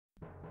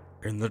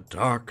In the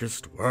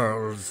darkest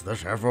worlds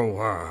that ever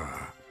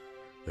were,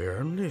 the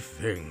only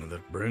thing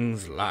that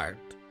brings light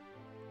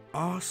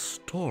are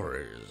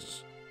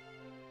stories.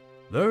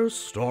 Those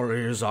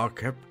stories are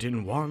kept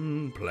in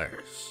one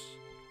place,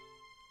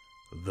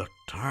 the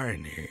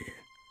Tiny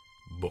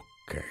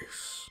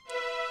Bookcase.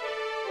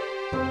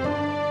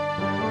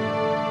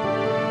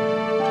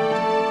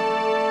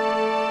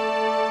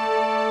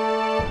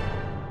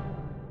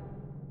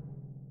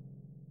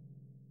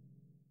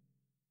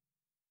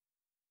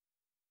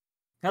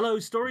 Hello,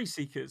 Story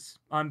Seekers.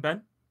 I'm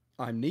Ben.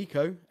 I'm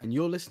Nico, and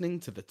you're listening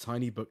to the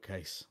Tiny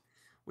Bookcase.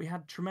 We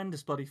had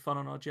tremendous bloody fun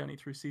on our journey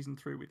through Season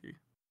 3 with you.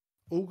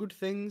 All good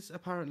things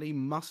apparently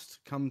must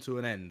come to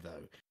an end,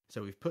 though,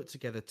 so we've put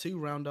together 2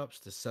 roundups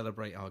to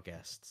celebrate our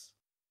guests.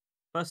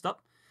 First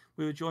up,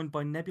 we were joined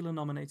by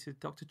Nebula-nominated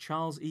Dr.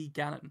 Charles E.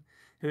 Gannon,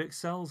 who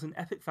excels in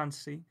epic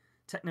fantasy,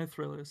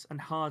 techno-thrillers,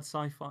 and hard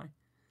sci-fi.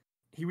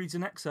 He reads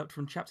an excerpt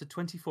from Chapter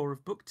 24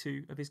 of Book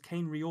 2 of his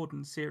Kane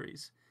Riordan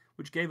series,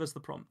 which gave us the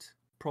prompt,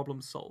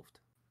 Problem Solved.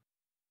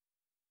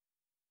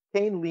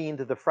 Kane leaned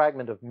the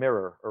fragment of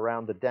mirror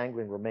around the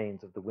dangling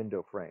remains of the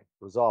window frame,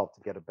 resolved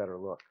to get a better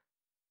look.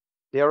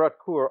 The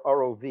Aratkur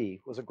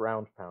ROV was a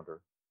ground pounder.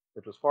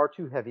 It was far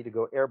too heavy to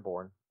go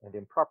airborne and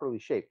improperly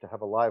shaped to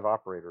have a live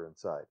operator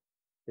inside.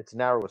 Its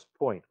narrowest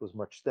point was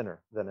much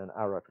thinner than an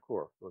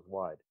Aratkur was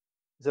wide.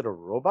 Is it a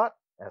robot?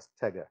 Asked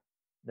Tega.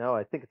 No,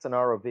 I think it's an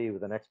ROV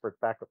with an expert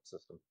backup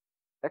system.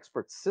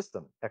 Expert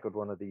system, echoed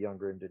one of the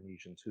younger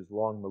Indonesians, whose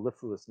long,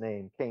 mellifluous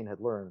name Kane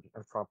had learned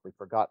and promptly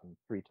forgotten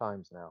 3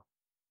 times now.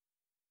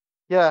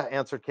 Yeah,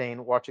 answered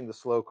Kane, watching the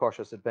slow,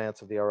 cautious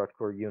advance of the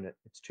Aratkur unit,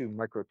 its 2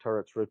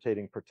 micro-turrets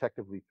rotating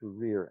protectively through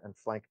rear and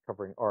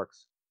flank-covering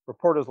arcs.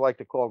 Reporters like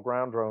to call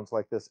ground drones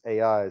like this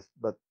AIs,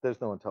 but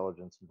there's no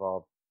intelligence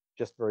involved,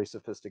 just very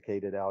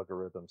sophisticated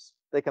algorithms.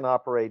 They can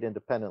operate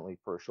independently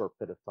for a short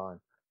bit of time.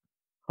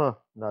 Huh,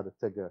 nodded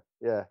Tigger.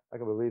 Yeah, I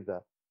can believe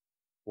that.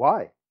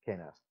 Why? Kane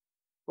asked.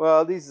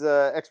 Well, these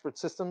expert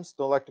systems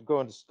don't like to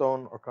go into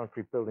stone or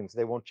concrete buildings.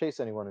 They won't chase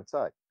anyone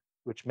inside,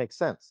 which makes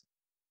sense.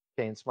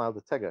 Kane smiled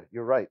at Tega.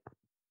 You're right.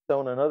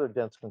 Stone and other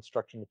dense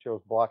construction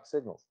materials block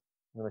signals.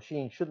 The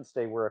machine shouldn't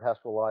stay where it has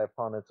to rely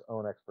upon its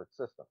own expert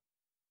system.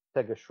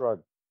 Tega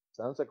shrugged.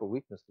 Sounds like a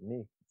weakness to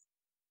me.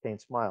 Kane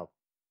smiled.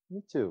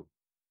 Me too.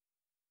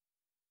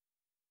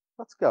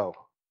 Let's go.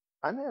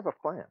 I may have a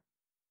plan.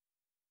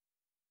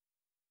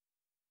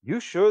 You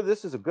sure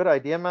this is a good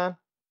idea, man?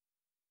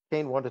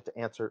 Kane wanted to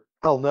answer,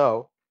 hell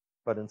no,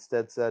 but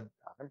instead said,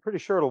 I'm pretty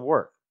sure it'll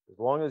work, as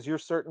long as you're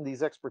certain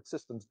these expert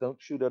systems don't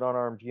shoot at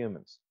unarmed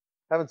humans.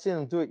 Haven't seen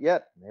them do it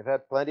yet, and they've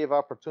had plenty of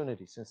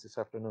opportunity since this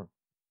afternoon.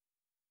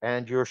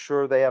 And you're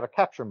sure they have a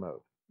capture mode?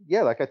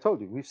 Yeah, like I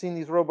told you, we've seen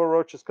these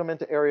robo-roaches come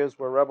into areas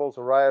where rebels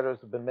or rioters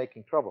have been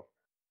making trouble.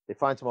 They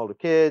find some older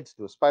kids,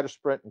 do a spider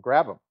sprint, and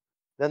grab them.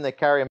 Then they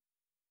carry them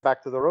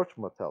back to the Roach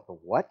Motel. The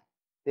what?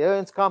 The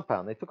aliens'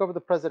 compound. They took over the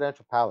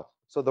presidential palace.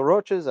 So the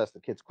Roaches ask the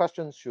kids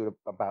questions, shoot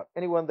about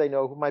anyone they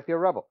know who might be a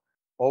rebel.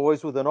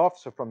 Always with an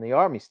officer from the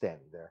army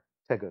standing there.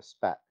 Tego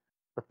spat.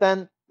 But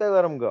then they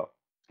let them go.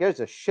 Scares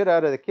the shit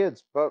out of the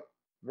kids, but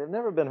they've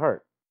never been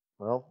hurt.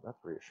 Well, that's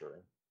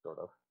reassuring, sort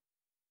of.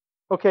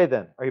 Okay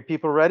then, are you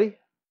people ready?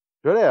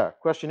 Sure they are.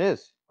 Question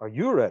is, are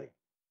you ready?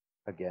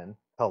 Again,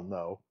 hell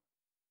no.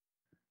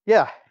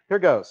 Yeah, here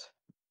goes.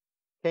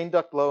 Kane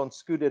ducked low and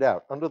scooted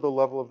out, under the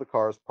level of the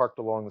cars parked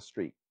along the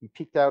street. He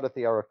peeked out at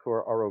the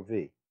Arakur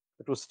ROV.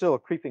 It was still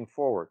creeping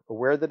forward,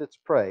 aware that its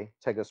prey,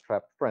 Tega's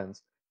trapped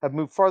friends, had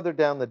moved farther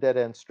down the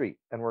dead-end street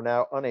and were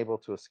now unable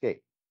to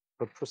escape.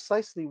 But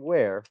precisely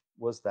where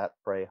was that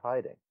prey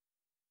hiding?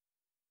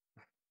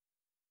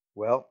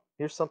 Well,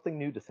 here's something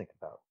new to think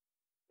about.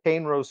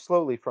 Kane rose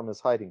slowly from his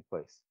hiding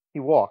place. He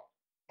walked,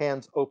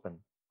 hands open,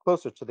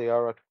 closer to the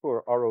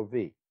Arakur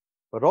ROV,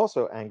 but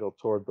also angled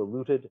toward the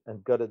looted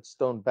and gutted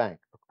stone bank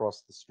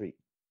across the street.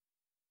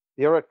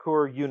 The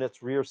Arakur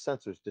unit's rear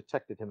sensors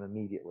detected him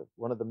immediately.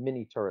 One of the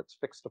mini-turrets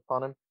fixed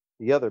upon him,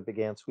 the other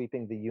began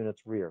sweeping the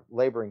unit's rear,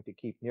 laboring to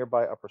keep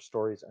nearby upper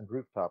stories and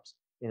rooftops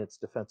in its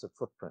defensive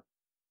footprint.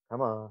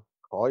 Come on,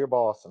 call your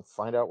boss and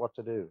find out what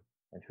to do,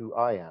 and who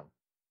I am.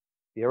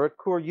 The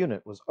Arakur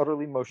unit was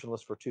utterly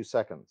motionless for 2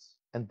 seconds,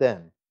 and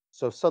then,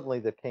 so suddenly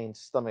that Kane's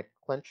stomach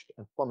clenched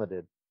and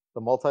plummeted,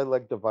 the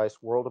multi-legged device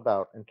whirled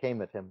about and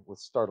came at him with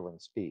startling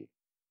speed.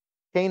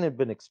 Kane had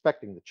been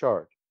expecting the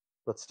charge,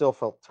 but still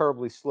felt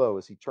terribly slow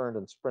as he turned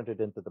and sprinted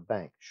into the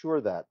bank,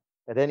 sure that,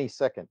 at any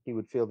second, he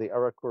would feel the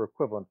Arakur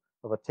equivalent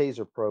of a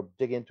taser probe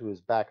dig into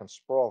his back and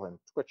sprawl him,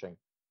 twitching,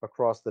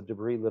 across the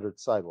debris-littered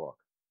sidewalk.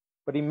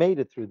 But he made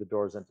it through the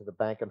doors into the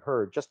bank and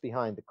heard, just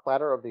behind, the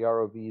clatter of the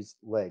ROV's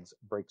legs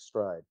break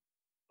stride.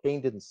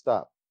 Kane didn't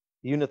stop.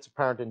 The unit's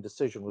apparent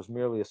indecision was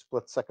merely a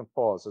split-second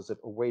pause as it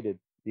awaited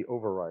the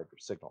override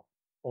signal.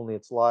 Only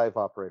its live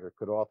operator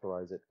could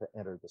authorize it to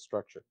enter the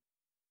structure.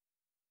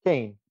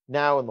 Kane,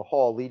 now in the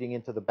hall leading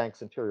into the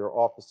bank's interior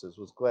offices,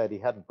 was glad he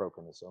hadn't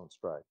broken his own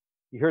stride.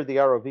 He heard the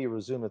ROV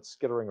resume its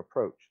skittering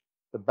approach,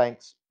 the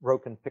bank's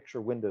broken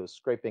picture windows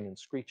scraping and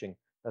screeching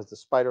as the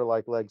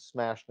spider-like legs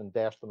smashed and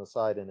dashed them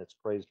aside in its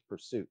crazed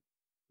pursuit.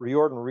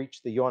 Riordan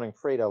reached the yawning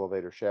freight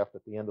elevator shaft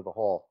at the end of the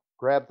hall,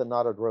 grabbed the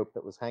knotted rope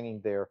that was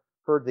hanging there,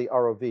 heard the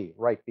ROV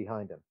right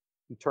behind him.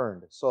 He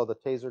turned, saw the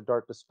taser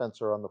dart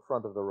dispenser on the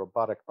front of the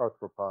robotic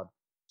arthropod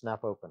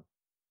snap open.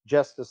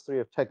 Just as three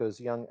of Tego's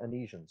young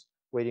Anesians,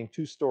 waiting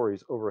 2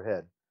 stories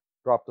overhead,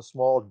 dropped a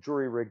small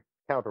jury-rigged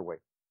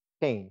counterweight.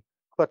 Kane,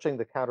 clutching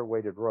the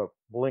counterweighted rope,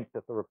 blinked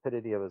at the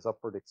rapidity of his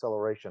upward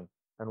acceleration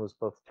and was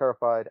both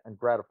terrified and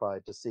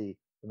gratified to see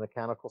the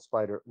mechanical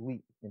spider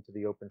leap into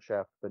the open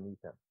shaft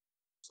beneath him.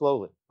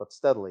 Slowly but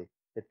steadily,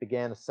 it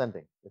began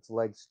ascending, its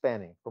legs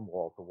spanning from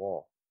wall to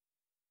wall.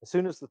 As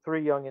soon as the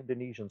 3 young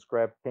Indonesians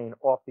grabbed Kane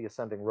off the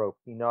ascending rope,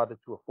 he nodded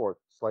to a 4th,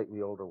 slightly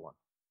older one.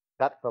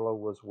 That fellow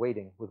was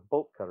waiting with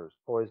bolt cutters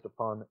poised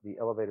upon the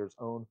elevator's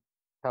own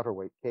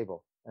counterweight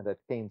cable, and at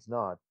Kane's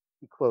nod,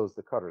 he closed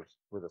the cutters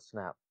with a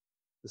snap.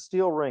 The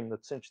steel ring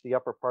that cinched the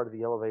upper part of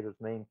the elevator's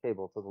main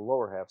cable to the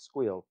lower half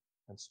squealed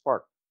and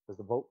sparked as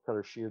the bolt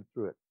cutter sheared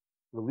through it.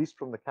 Released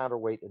from the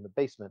counterweight in the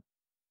basement,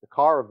 the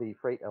car of the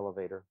freight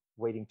elevator,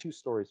 waiting 2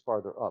 stories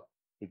farther up,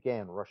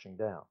 began rushing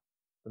down.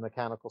 The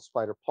mechanical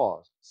spider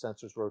paused,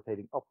 sensors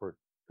rotating upward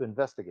to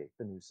investigate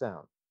the new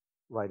sound,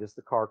 right as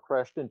the car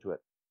crashed into it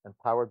and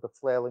powered the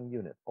flailing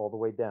unit all the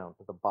way down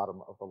to the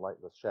bottom of the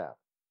lightless shaft.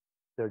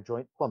 Their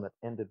joint plummet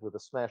ended with a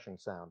smashing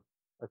sound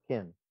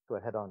akin to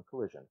a head-on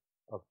collision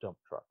of dump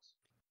trucks.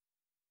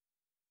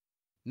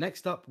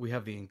 Next up, we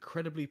have the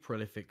incredibly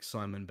prolific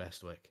Simon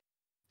Bestwick.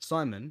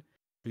 Simon,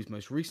 whose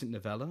most recent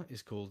novella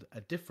is called A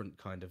Different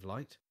Kind of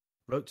Light,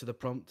 wrote to the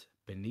prompt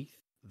Beneath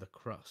the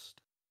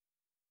Crust.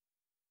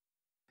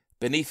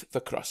 Beneath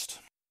the Crust.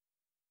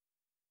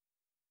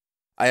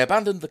 I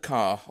abandoned the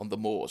car on the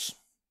moors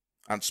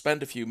and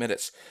spent a few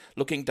minutes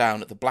looking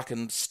down at the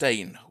blackened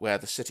stain where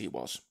the city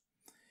was.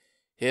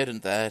 Here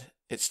and there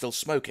it's still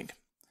smoking.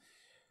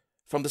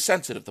 From the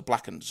centre of the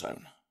blackened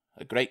zone,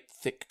 a great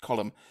thick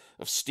column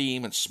of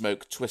steam and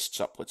smoke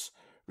twists upwards,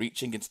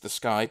 reaching into the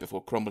sky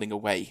before crumbling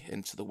away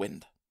into the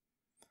wind.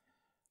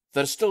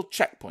 There are still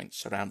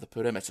checkpoints around the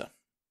perimeter,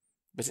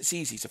 but it's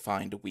easy to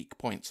find a weak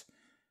point.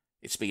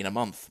 It's been a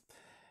month.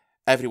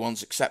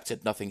 Everyone's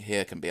accepted nothing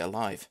here can be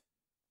alive,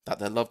 that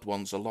their loved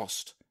ones are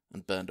lost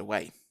and burned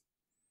away.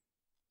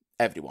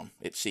 Everyone,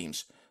 it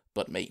seems,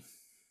 but me.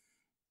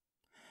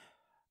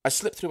 I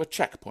slip through a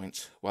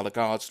checkpoint while a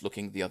guard's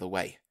looking the other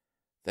way,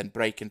 then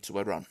break into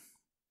a run.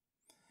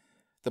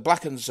 The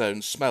blackened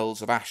zone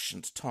smells of ash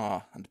and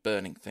tar and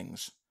burning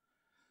things.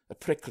 A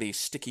prickly,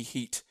 sticky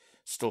heat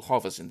still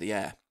hovers in the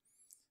air.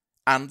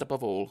 And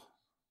above all,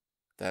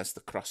 there's the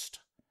crust.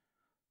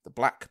 The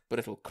black,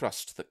 brittle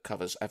crust that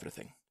covers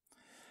everything.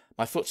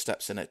 My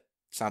footsteps in it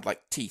sound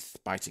like teeth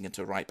biting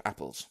into ripe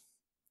apples.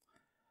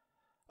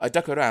 I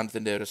duck around the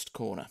nearest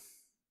corner.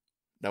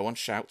 No one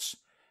shouts.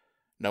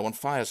 No one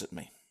fires at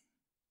me.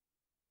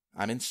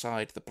 I'm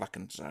inside the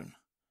blackened zone.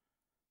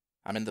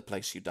 I'm in the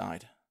place you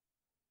died.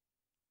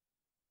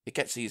 It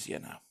gets easier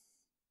now.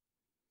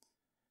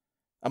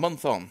 A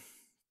month on,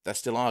 they're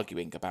still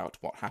arguing about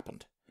what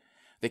happened.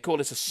 They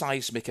call it a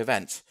seismic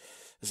event,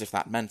 as if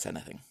that meant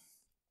anything.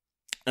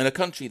 In a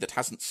country that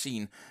hasn't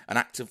seen an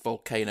active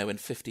volcano in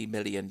 50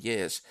 million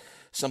years,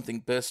 something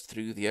burst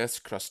through the Earth's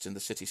crust in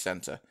the city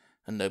centre,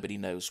 and nobody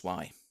knows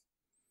why.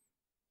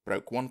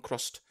 Broke one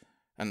crust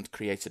and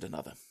created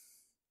another.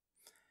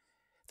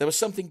 There was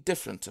something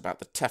different about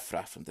the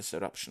tephra from this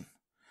eruption.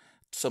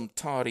 Some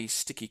tarry,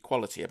 sticky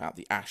quality about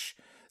the ash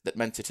that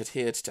meant it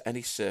adhered to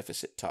any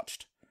surface it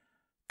touched,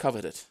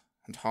 covered it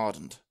and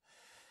hardened.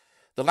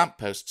 The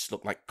lampposts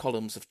looked like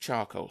columns of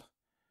charcoal.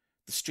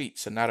 The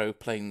streets are narrow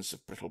plains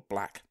of brittle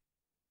black.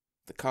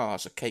 The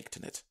cars are caked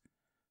in it.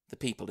 The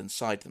people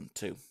inside them,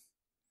 too.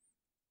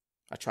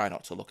 I try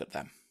not to look at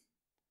them.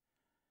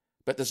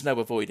 But there's no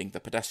avoiding the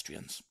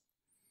pedestrians.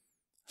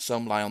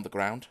 Some lie on the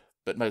ground,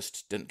 but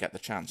most didn't get the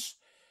chance.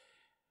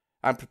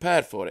 I'm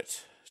prepared for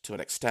it, to an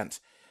extent,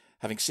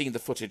 having seen the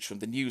footage from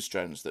the news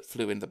drones that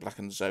flew in the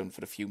blackened zone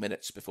for a few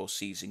minutes before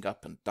seizing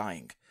up and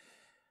dying.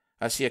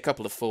 I see a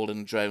couple of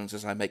fallen drones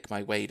as I make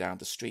my way down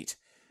the street.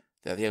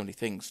 They're the only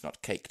things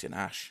not caked in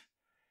ash.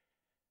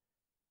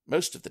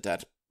 Most of the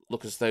dead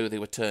look as though they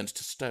were turned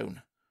to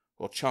stone,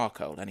 or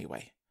charcoal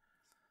anyway.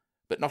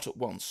 But not at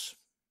once.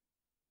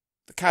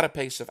 The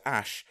carapace of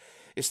ash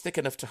is thick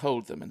enough to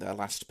hold them in their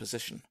last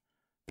position,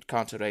 but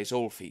can't erase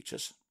all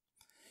features.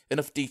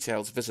 Enough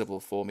details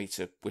visible for me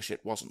to wish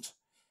it wasn't.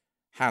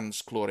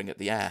 Hands clawing at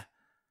the air,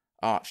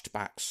 arched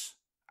backs,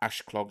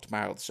 ash-clogged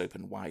mouths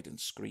open wide in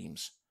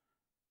screams.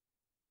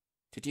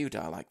 Did you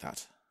die like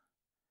that?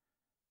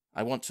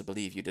 I want to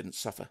believe you didn't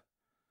suffer,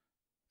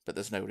 but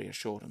there's no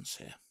reassurance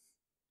here.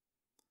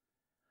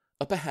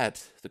 Up ahead,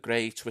 the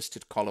grey,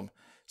 twisted column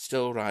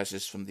still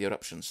rises from the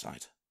eruption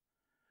site.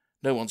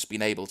 No one's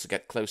been able to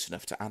get close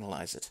enough to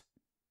analyse it.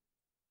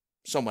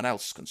 Someone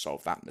else can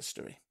solve that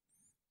mystery.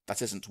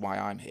 That isn't why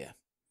I'm here.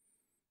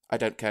 I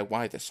don't care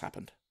why this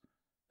happened,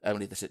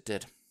 only that it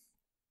did.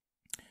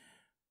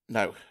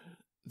 No,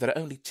 there are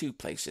only 2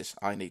 places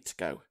I need to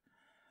go,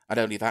 and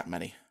only that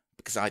many,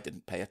 because I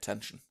didn't pay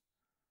attention.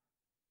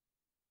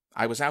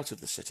 I was out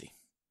of the city.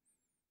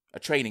 a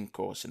training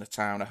course in a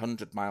town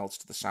 100 miles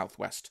to the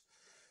southwest,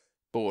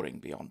 boring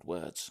beyond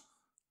words.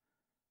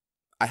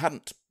 I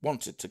hadn't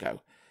wanted to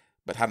go,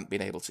 but hadn't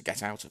been able to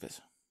get out of it.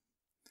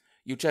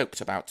 You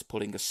joked about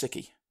pulling a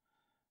sickie.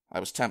 I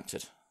was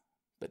tempted,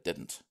 but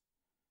didn't.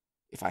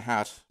 If I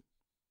had,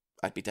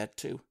 I'd be dead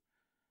too.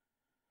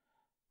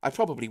 I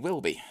probably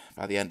will be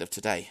by the end of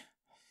today.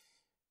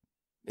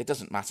 It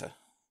doesn't matter.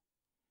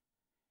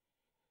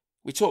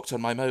 We talked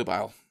on my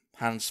mobile,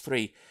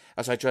 hands-free,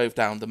 as I drove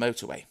down the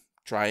motorway,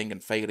 trying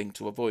and failing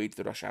to avoid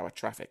the rush-hour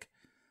traffic.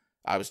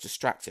 I was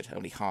distracted,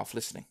 only half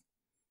listening.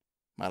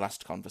 My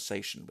last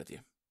conversation with you.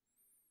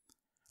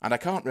 And I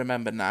can't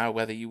remember now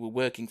whether you were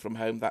working from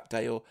home that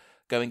day or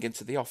going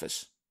into the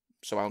office,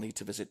 so I'll need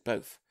to visit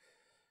both.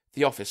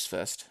 The office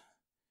first.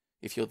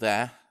 If you're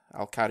there,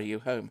 I'll carry you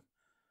home.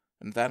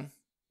 And then?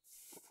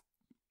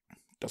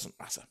 Doesn't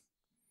matter.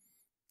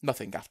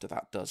 Nothing after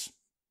that does.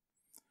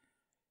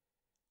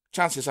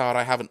 Chances are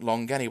I haven't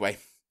long anyway.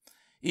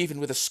 Even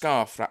with a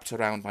scarf wrapped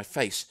around my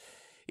face,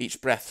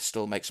 each breath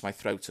still makes my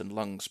throat and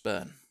lungs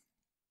burn.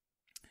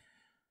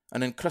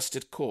 An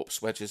encrusted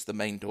corpse wedges the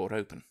main door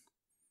open.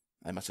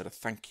 I mutter a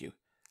thank you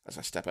as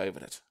I step over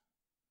it.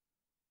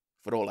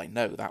 For all I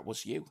know, that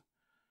was you.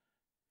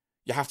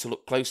 You have to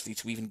look closely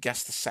to even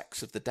guess the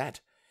sex of the dead.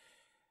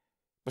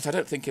 But I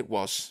don't think it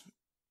was.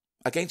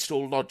 Against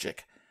all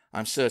logic,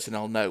 I'm certain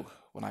I'll know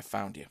when I've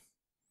found you.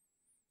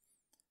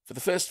 For the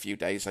first few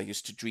days I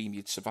used to dream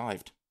you'd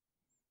survived.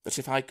 That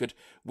if I could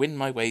win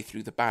my way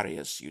through the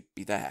barriers, you'd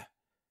be there.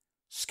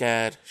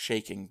 Scared,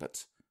 shaking,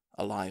 but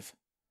alive.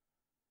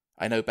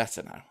 I know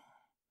better now.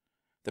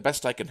 The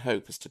best I can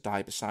hope is to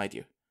die beside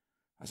you,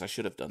 as I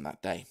should have done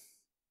that day.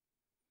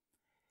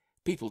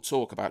 People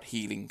talk about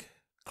healing,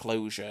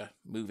 closure,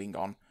 moving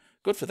on.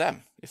 Good for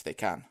them, if they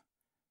can.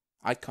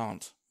 I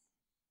can't.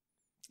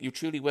 You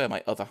truly were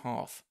my other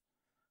half.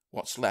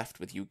 What's left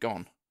with you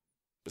gone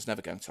was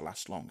never going to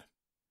last long.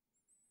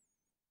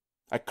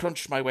 I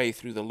crunched my way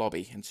through the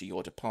lobby into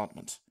your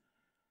department.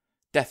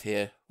 Death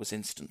here was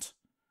instant.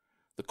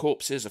 The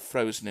corpses are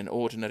frozen in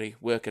ordinary,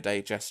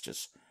 workaday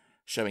gestures,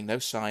 showing no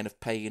sign of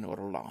pain or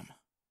alarm.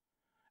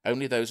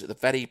 Only those at the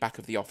very back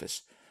of the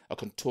office are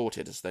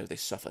contorted as though they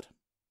suffered.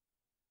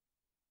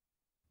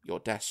 Your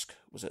desk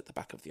was at the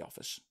back of the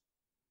office.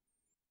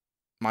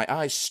 My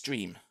eyes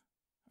stream,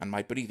 and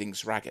my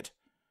breathing's ragged,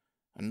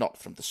 and not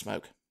from the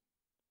smoke.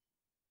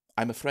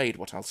 I'm afraid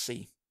what I'll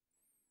see.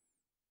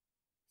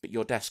 But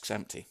your desk's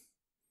empty.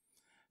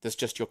 There's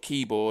just your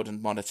keyboard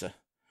and monitor,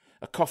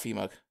 a coffee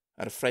mug,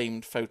 and a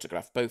framed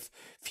photograph, both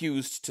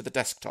fused to the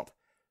desktop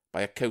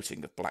by a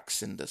coating of black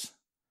cinders.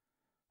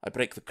 I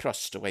break the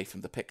crust away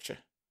from the picture.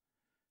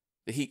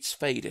 The heat's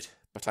faded,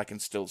 but I can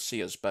still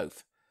see us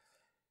both.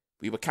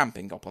 We were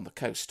camping up on the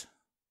coast.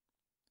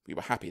 We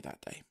were happy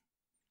that day.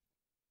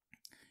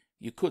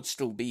 You could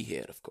still be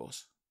here, of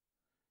course.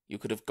 You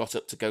could have got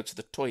up to go to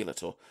the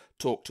toilet or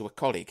talk to a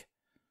colleague.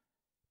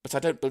 But I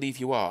don't believe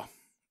you are,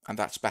 and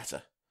that's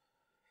better.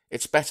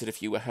 It's better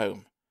if you were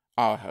home,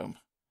 our home,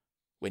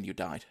 when you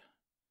died.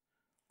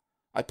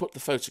 I put the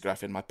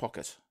photograph in my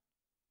pocket,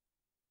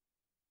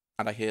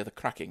 and I hear the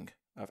cracking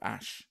of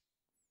ash.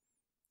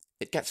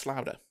 It gets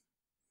louder.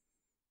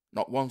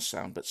 Not one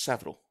sound, but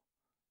several.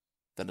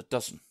 Then a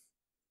dozen.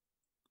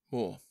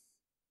 More.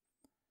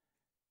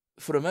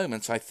 For a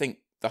moment I think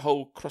the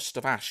whole crust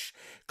of ash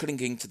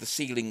clinging to the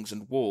ceilings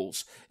and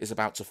walls is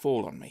about to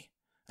fall on me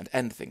and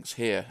end things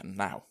here and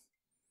now.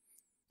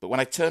 But when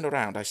I turn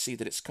around I see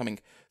that it's coming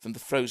from the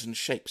frozen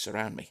shapes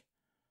around me,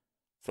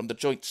 from the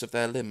joints of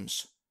their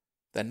limbs,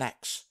 their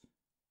necks,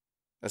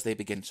 as they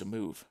begin to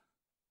move.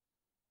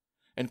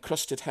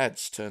 Encrusted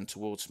heads turn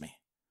towards me.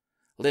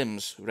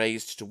 Limbs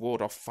raised to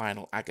ward off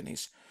final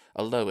agonies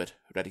are lowered,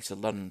 ready to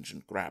lunge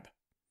and grab.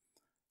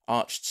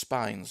 Arched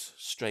spines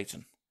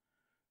straighten.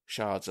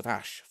 Shards of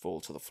ash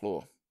fall to the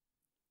floor.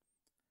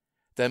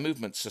 Their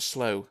movements are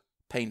slow,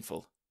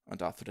 painful,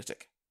 and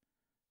arthritic.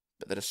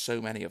 But there are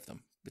so many of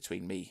them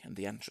between me and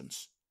the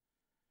entrance.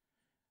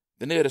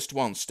 The nearest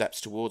one steps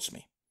towards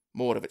me.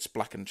 More of its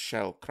blackened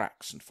shell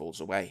cracks and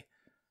falls away.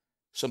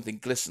 Something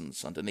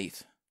glistens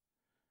underneath.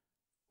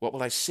 What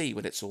will I see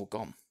when it's all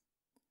gone?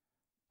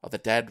 Are the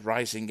dead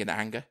rising in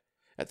anger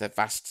at their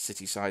vast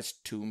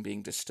city-sized tomb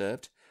being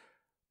disturbed?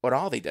 Or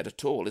are they dead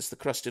at all? Is the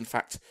crust in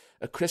fact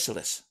a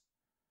chrysalis,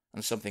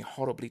 and something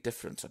horribly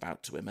different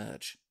about to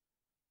emerge?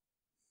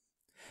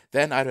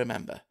 Then I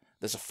remember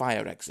there's a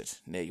fire exit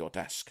near your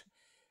desk.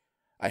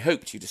 I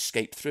hoped you'd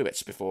escaped through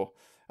it before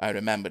I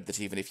remembered that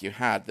even if you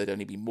had, there'd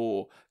only be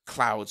more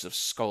clouds of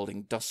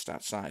scalding dust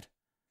outside.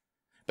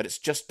 But it's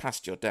just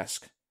past your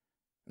desk,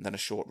 and then a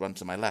short run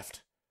to my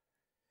left.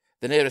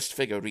 The nearest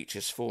figure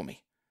reaches for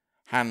me,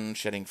 hand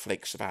shedding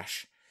flakes of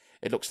ash.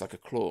 It looks like a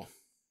claw.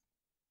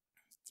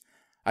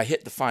 I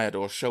hit the fire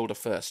door shoulder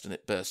first, and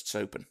it bursts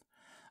open.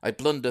 I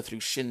blunder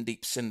through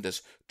shin-deep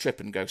cinders, trip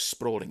and go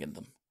sprawling in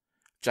them.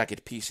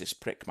 Jagged pieces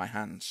prick my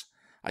hands.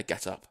 I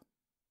get up.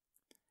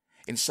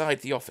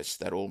 Inside the office,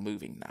 they're all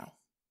moving now.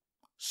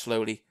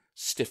 Slowly,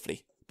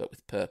 stiffly, but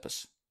with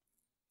purpose.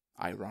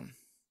 I run.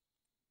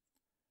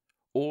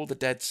 All the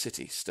dead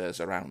city stirs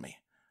around me,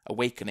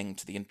 awakening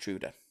to the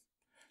intruder.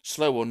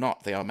 Slow or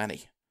not, they are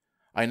many.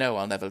 I know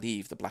I'll never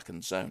leave the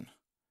blackened zone.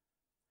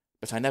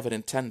 But I never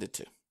intended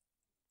to,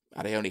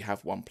 and I only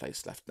have one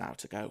place left now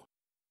to go.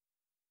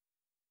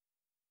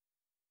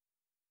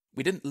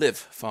 We didn't live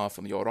far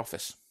from your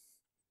office.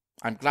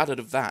 I'm gladder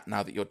of that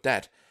now that you're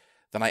dead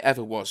than I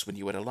ever was when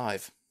you were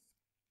alive.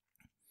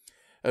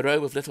 A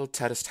row of little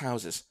terraced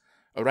houses,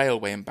 a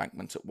railway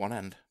embankment at one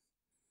end.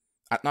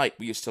 At night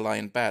we used to lie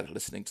in bed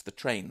listening to the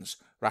trains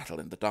rattle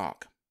in the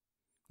dark.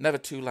 Never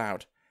too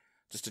loud,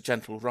 just a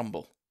gentle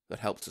rumble that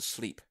helped us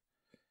sleep.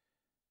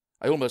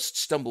 I almost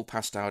stumbled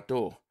past our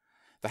door.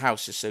 The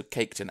house is so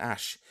caked in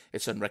ash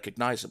it's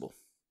unrecognisable.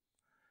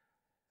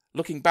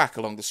 Looking back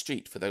along the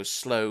street for those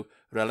slow,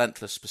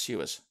 relentless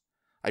pursuers,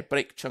 I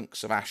break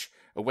chunks of ash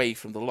away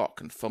from the lock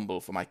and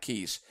fumble for my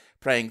keys,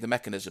 praying the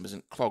mechanism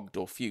isn't clogged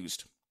or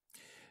fused.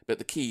 But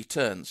the key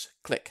turns,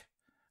 click,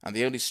 and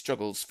the only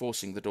struggle's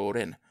forcing the door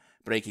in,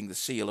 breaking the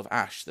seal of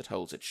ash that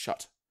holds it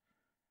shut.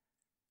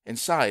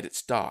 Inside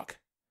it's dark,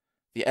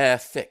 the air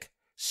thick,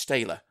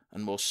 staler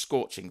and more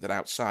scorching than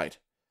outside.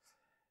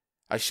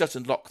 I shut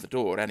and lock the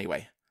door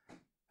anyway.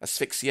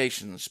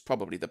 Asphyxiation's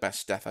probably the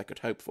best death I could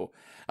hope for,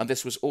 and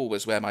this was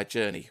always where my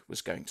journey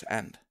was going to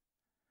end.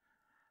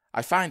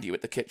 I find you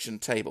at the kitchen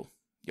table,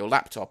 your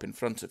laptop in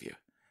front of you,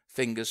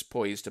 fingers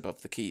poised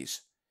above the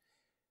keys.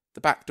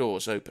 The back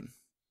door's open.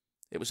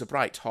 It was a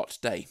bright, hot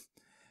day,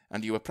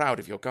 and you were proud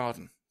of your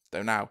garden,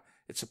 though now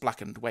it's a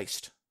blackened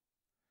waste.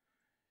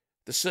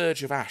 The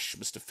surge of ash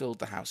must have filled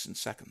the house in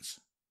seconds.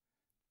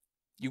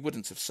 You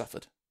wouldn't have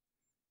suffered.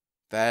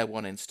 There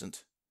one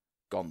instant,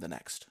 gone the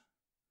next.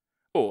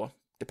 Or,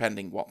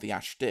 depending what the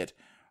ash did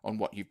on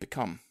what you've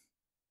become,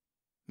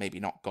 maybe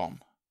not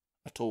gone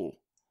at all.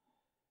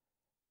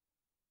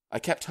 I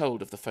kept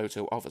hold of the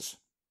photo of us.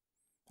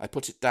 I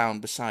put it down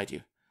beside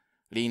you,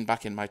 leaned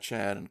back in my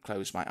chair and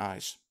closed my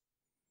eyes.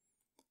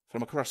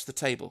 From across the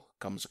table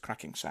comes a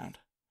cracking sound.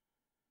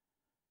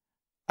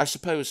 I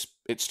suppose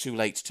it's too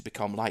late to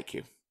become like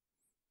you,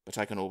 but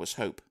I can always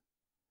hope.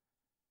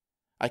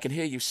 I can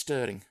hear you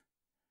stirring,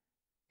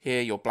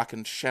 hear your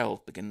blackened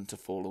shell begin to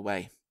fall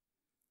away.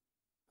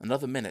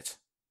 Another minute,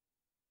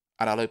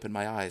 and I'll open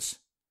my eyes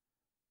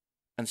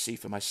and see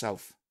for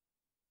myself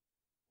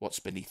what's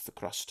beneath the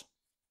crust.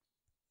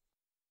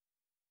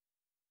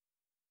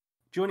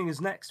 Joining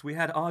us next, we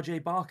had R.J.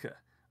 Barker,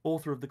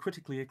 author of the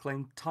critically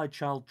acclaimed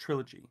Tidechild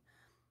trilogy,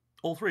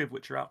 all three of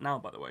which are out now,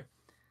 by the way.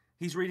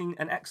 He's reading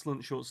an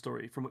excellent short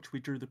story from which we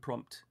drew the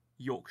prompt,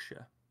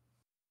 Yorkshire.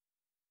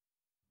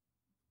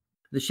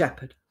 The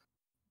Shepherd.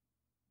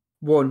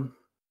 1.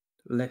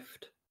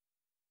 Lift.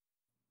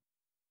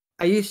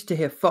 I used to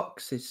hear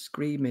foxes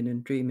screaming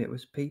and dream it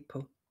was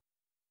people.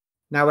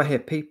 Now I hear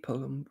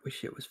people and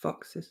wish it was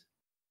foxes.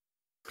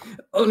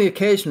 Only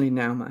occasionally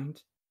now,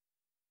 mind.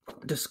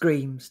 The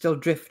screams still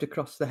drift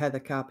across the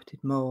heather-carpeted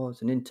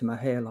moors and into my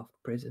hayloft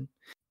prison,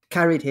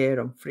 carried here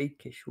on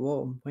freakish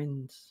warm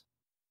winds.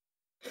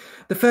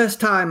 The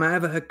first time I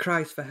ever heard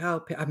cries for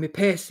help, it had me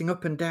pacing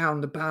up and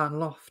down the barn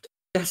loft,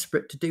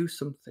 desperate to do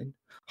something,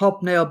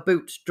 hobnail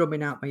boots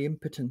drumming out my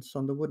impotence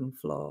on the wooden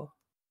floor.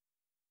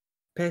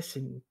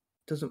 Pacing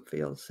doesn't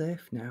feel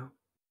safe now.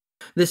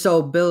 This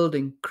old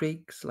building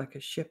creaks like a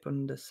ship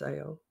under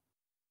sail.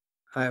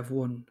 I have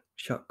one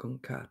shotgun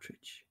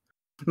cartridge.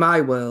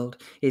 My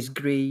world is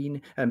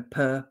green and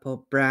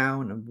purple,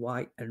 brown and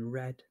white and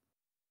red.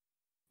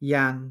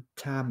 Jan,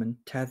 Tam and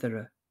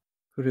Tetherer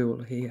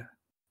rule here.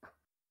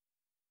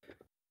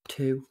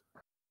 2.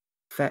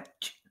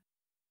 Fetch.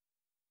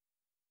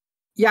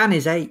 Jan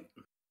is 8,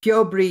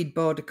 pure breed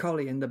border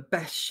collie and the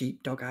best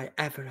sheepdog I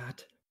ever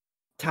had.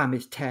 Tam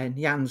is 10,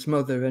 Jan's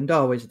mother and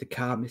always the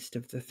calmest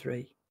of the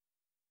three.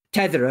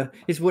 Tetherer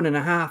is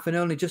 1.5 and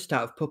only just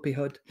out of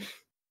puppyhood.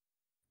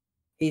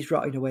 He's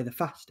rotting away the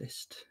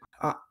fastest.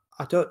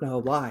 I don't know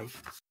why.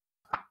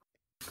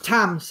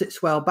 Tam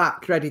sits well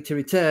back, ready to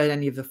return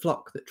any of the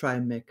flock that try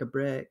and make a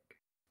break.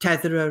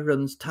 Tetherer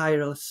runs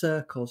tireless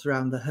circles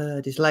round the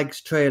herd, his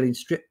legs trailing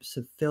strips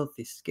of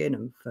filthy skin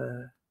and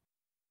fur.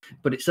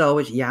 But it's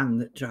always Jan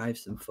that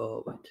drives them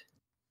forward.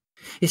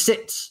 He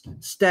sits,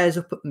 stares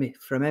up at me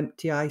from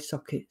empty eye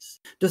sockets,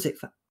 does it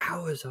for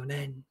hours on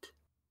end.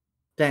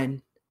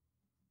 Then,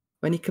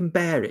 when he can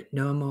bear it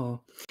no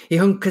more, he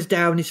hunkers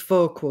down his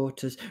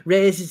forequarters,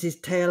 raises his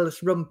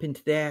tailless rump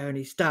into the air and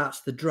he starts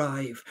the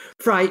drive,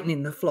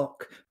 frightening the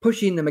flock,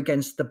 pushing them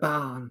against the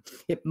barn.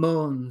 It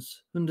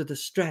moans under the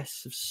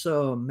stress of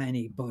so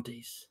many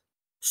bodies.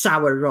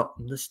 Sour rot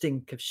and the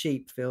stink of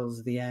sheep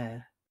fills the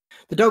air.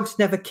 The dogs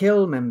never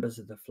kill members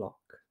of the flock,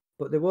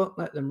 but they won't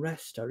let them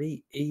rest or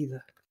eat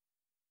either.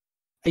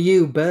 A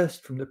ewe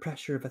burst from the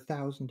pressure of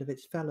 1,000 of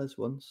its fellows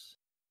once,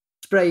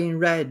 spraying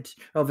red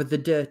over the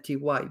dirty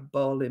white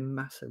balling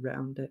mass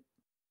around it.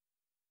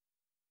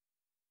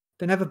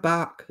 They never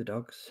bark, the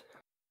dogs.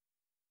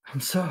 I'm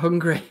so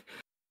hungry.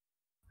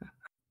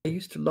 I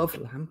used to love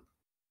lamb.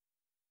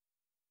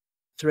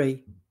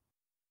 3.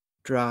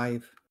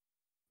 Drive.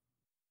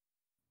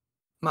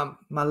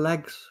 My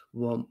legs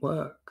won't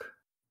work.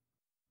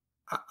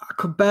 I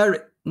could bear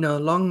it no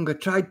longer,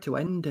 tried to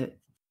end it.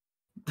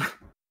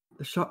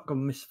 The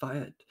shotgun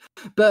misfired,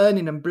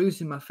 burning and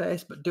bruising my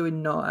face, but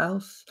doing naught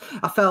else.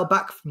 I fell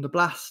back from the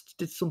blast,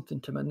 did something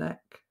to my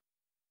neck.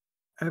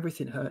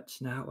 Everything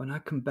hurts now, and I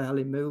can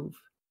barely move.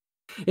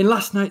 In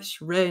last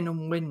night's rain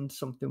and wind,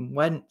 something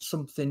went,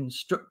 something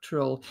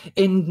structural,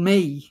 in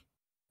me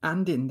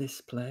and in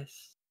this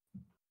place.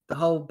 The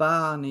whole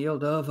barn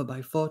heeled over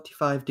by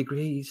 45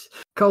 degrees.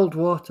 Cold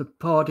water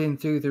poured in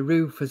through the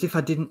roof as if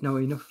I didn't know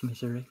enough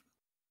misery.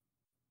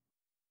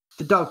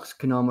 The dogs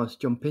can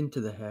almost jump into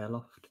the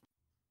hayloft.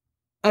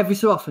 Every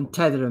so often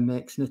Tetherer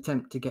makes an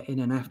attempt to get in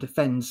and I have to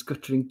fend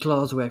scuttering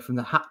claws away from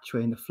the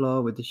hatchway in the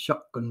floor with the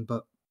shotgun,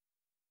 but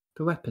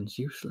the weapon's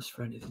useless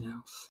for anything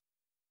else.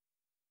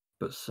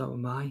 But so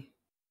am I.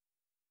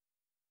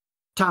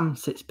 Tam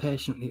sits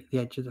patiently at the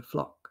edge of the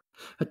flock.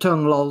 Her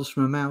tongue lolls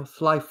from her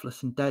mouth,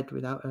 lifeless and dead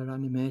without her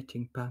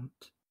animating pant.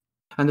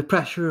 And the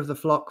pressure of the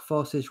flock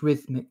forces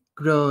rhythmic,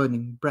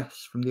 groaning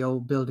breaths from the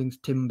old building's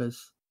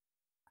timbers.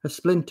 A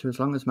splinter as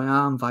long as my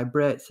arm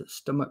vibrates at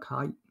stomach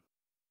height.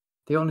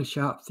 The only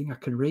sharp thing I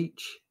can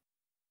reach.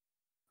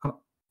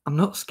 I'm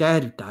not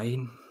scared of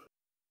dying.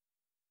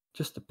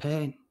 Just the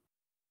pain.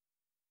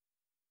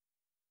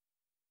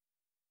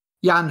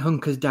 Jan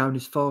hunkers down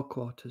his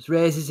forequarters,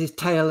 raises his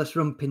tailless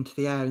rump into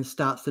the air and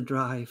starts the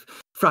drive,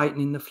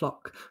 frightening the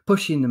flock,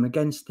 pushing them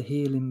against the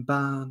heeling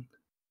barn.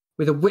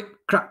 With a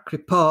whip-crack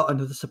report,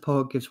 another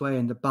support gives way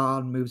and the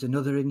barn moves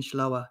another inch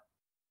lower.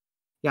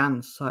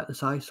 Jan's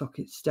sightless eye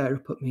sockets stare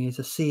up at me as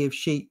a sea of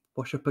sheep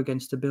wash up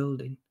against the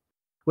building,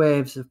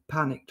 waves of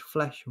panicked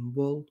flesh and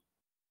wool.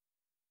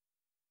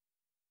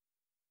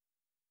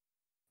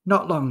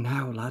 Not long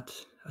now, lad,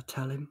 I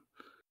tell him.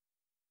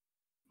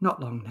 Not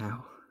long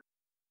now.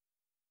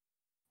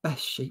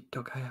 Best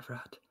sheepdog I ever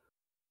had.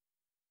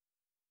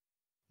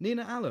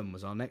 Nina Allan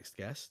was our next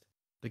guest.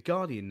 The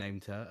Guardian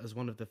named her as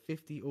one of the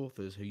 50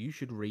 authors who you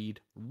should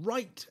read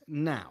right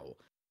now.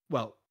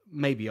 Well,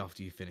 maybe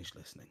after you finish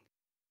listening.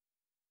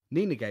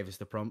 Nina gave us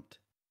the prompt,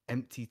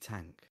 empty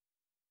tank.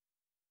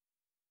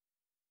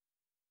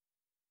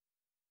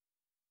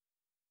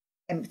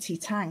 Empty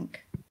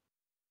tank.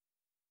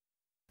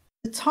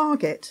 The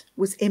target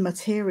was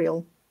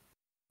immaterial.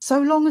 So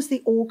long as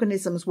the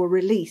organisms were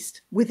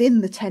released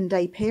within the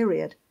 10-day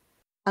period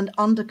and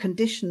under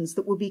conditions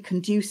that would be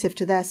conducive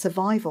to their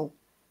survival,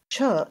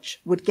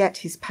 Church would get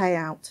his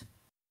payout.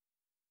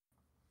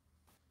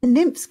 The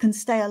nymphs can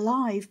stay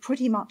alive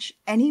pretty much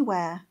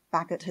anywhere,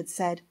 Bagot had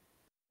said,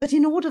 but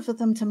in order for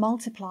them to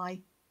multiply,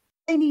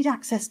 they need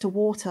access to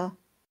water.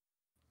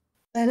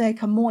 They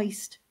like a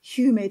moist,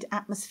 humid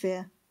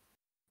atmosphere.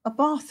 A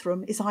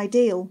bathroom is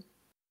ideal.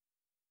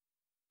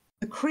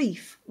 The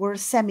Creef were a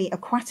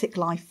semi-aquatic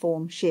life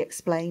form, she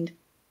explained.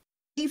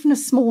 Even a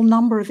small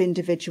number of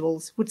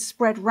individuals would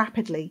spread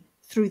rapidly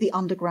through the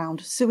underground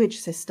sewage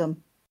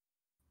system.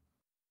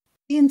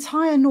 The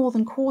entire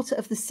northern quarter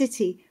of the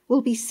city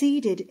will be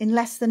seeded in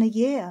less than a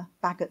year,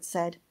 Bagot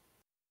said.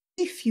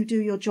 If you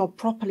do your job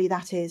properly,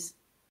 that is,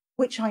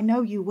 which I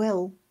know you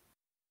will.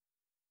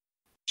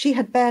 She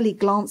had barely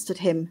glanced at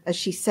him as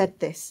she said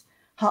this,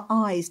 her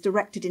eyes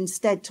directed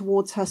instead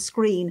towards her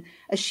screen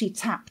as she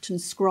tapped and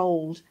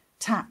scrolled.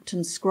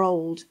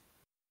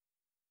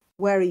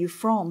 Where are you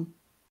from?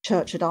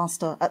 Church had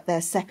asked her at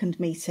their second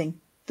meeting,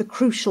 the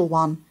crucial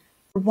one,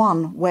 the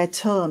one where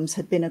terms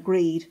had been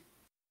agreed.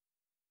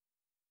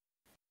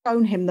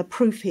 Shown him the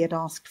proof he had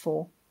asked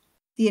for.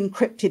 The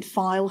encrypted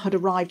file had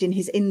arrived in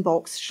his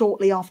inbox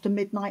shortly after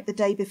midnight the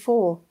day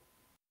before.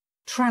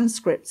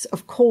 Transcripts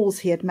of calls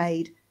he had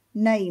made,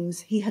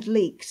 names he had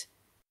leaked.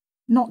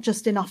 Not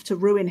just enough to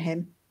ruin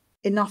him,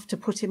 enough to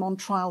put him on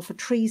trial for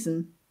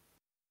treason.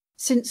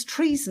 Since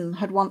treason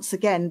had once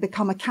again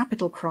become a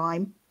capital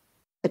crime,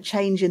 a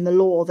change in the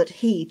law that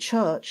he,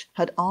 Church,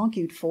 had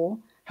argued for,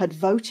 had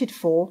voted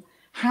for,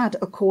 had,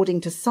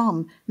 according to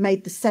some,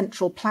 made the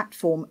central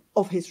platform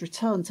of his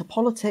return to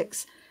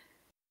politics,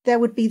 there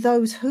would be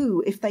those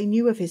who, if they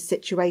knew of his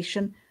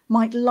situation,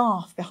 might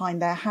laugh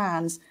behind their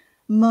hands,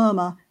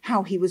 murmur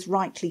how he was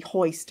rightly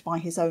hoist by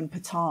his own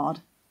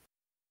petard.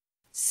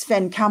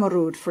 Sven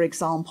Kammerud, for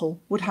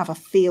example, would have a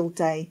field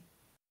day,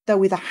 though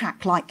with a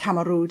hack like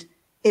Kammerud,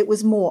 it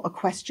was more a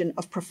question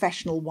of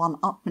professional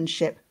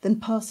one-upmanship than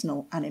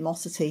personal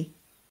animosity.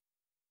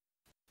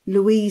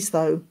 Louise,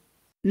 though,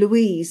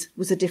 Louise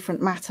was a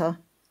different matter.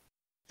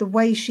 The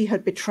way she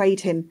had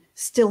betrayed him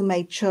still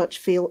made Church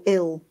feel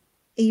ill,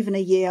 even a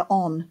year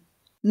on.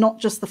 Not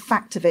just the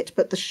fact of it,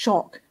 but the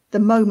shock, the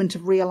moment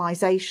of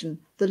realisation,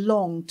 the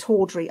long,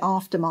 tawdry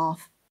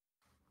aftermath.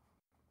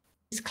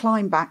 His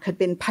climb back had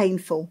been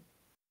painful.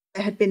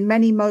 There had been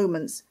many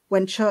moments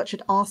when Church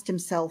had asked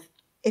himself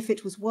if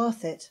it was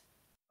worth it,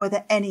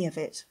 whether any of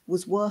it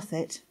was worth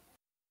it.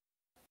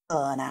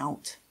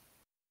 Burnout.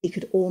 He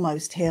could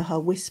almost hear her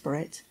whisper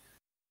it.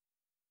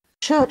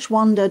 Church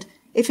wondered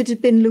if it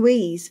had been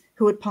Louise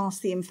who had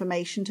passed the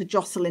information to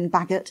Jocelyn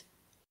Bagot,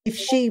 if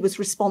she was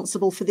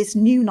responsible for this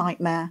new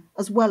nightmare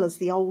as well as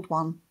the old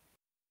one.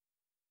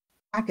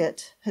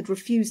 Bagot had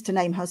refused to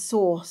name her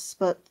source,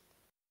 but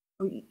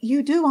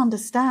You do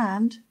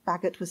understand,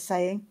 Bagot was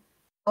saying.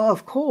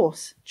 Of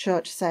course,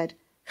 Church said,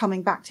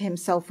 coming back to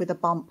himself with a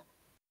bump.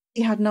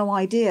 He had no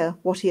idea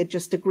what he had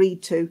just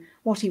agreed to,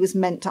 what he was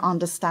meant to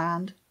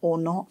understand, or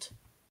not.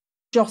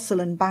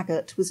 Jocelyn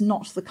Bagot was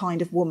not the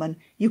kind of woman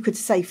you could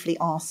safely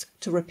ask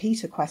to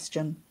repeat a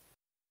question.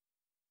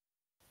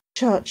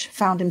 Church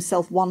found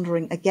himself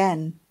wondering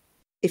again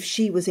if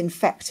she was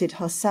infected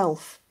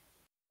herself,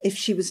 if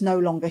she was no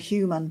longer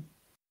human.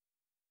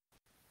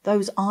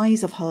 Those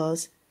eyes of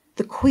hers,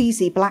 the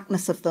queasy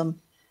blackness of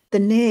them, the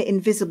near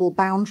invisible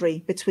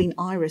boundary between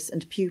iris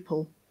and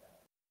pupil.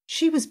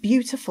 She was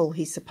beautiful,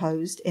 he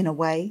supposed, in a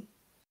way.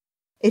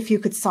 If you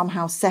could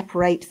somehow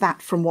separate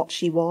that from what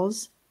she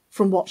was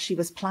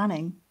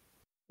planning,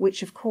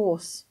 which of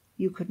course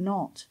you could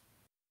not.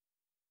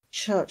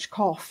 Church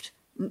coughed.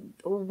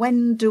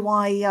 When do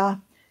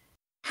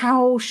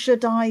how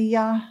should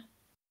I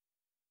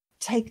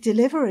take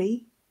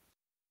delivery?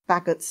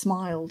 Bagot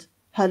smiled,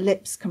 her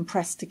lips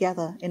compressed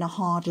together in a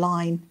hard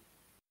line.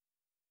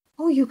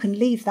 Oh, you can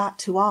leave that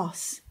to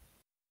us.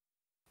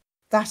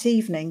 That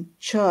evening,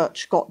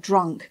 Church got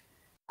drunk,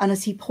 and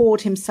as he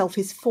poured himself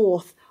his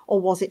fourth,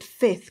 or was it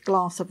fifth,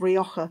 glass of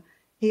Rioja,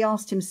 he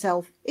asked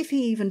himself if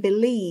he even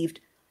believed,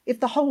 if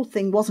the whole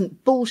thing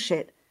wasn't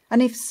bullshit,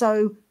 and if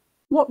so,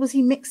 what was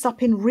he mixed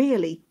up in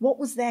really? What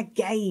was their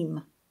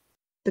game?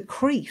 The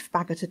Creef,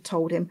 Bagot had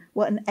told him,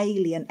 were an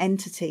alien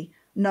entity.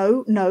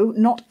 No,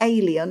 not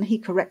alien, he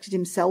corrected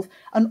himself,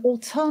 an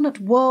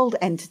alternate world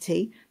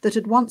entity that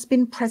had once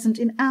been present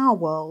in our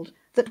world,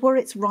 that were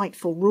its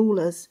rightful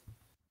rulers.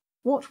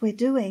 What we're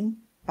doing,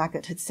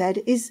 Bagot had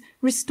said, is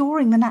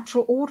restoring the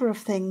natural order of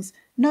things,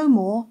 no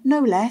more, no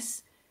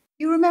less.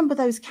 You remember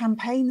those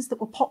campaigns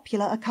that were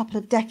popular a couple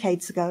of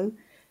decades ago,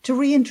 to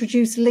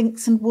reintroduce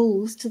lynx and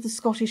wolves to the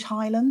Scottish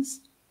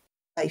Highlands?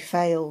 They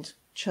failed,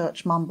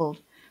 Church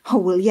mumbled. Oh,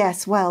 well,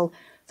 yes, well,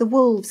 the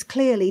wolves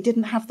clearly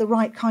didn't have the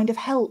right kind of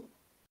help.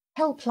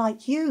 Help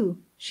like you,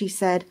 she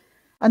said,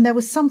 and there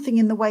was something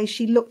in the way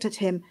she looked at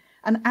him,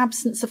 an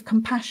absence of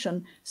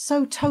compassion,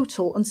 so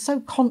total and so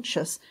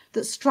conscious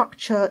that struck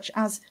Church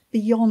as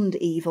beyond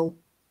evil.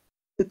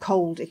 The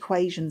cold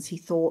equations, he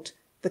thought,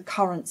 the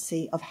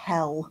currency of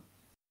hell.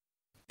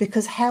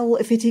 Because hell,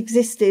 if it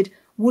existed,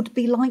 would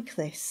be like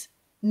this.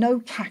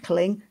 No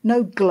cackling,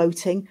 no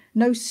gloating,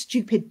 no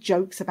stupid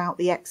jokes about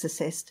the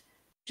exorcist.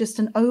 Just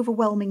an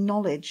overwhelming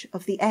knowledge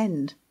of the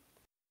end.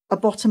 A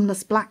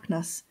bottomless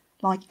blackness,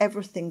 like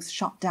everything's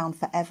shut down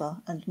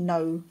forever and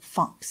no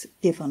fucks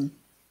given.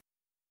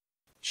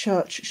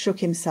 Church shook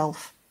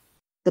himself.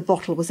 The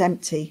bottle was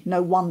empty.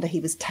 No wonder he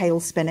was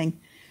tail-spinning.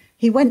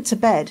 He went to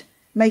bed,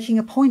 making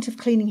a point of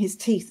cleaning his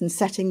teeth and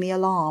setting the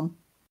alarm.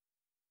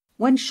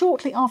 When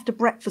shortly after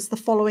breakfast the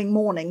following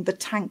morning the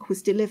tank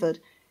was delivered,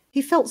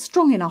 he felt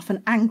strong enough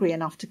and angry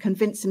enough to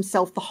convince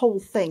himself the whole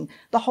thing,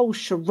 the whole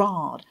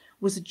charade,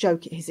 was a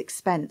joke at his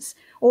expense.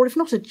 Or if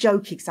not a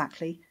joke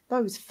exactly,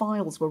 those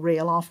files were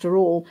real after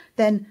all,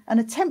 then an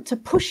attempt to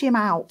push him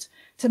out,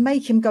 to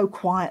make him go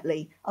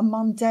quietly, a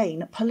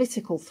mundane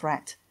political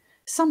threat.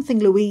 Something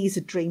Louise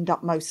had dreamed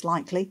up most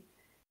likely.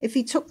 If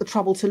he took the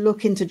trouble to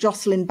look into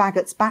Jocelyn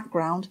Bagot's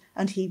background,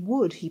 and he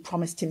would, he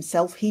promised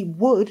himself, he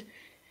would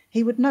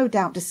no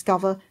doubt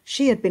discover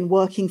she had been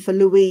working for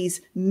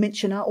Louise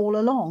Mitchener all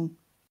along.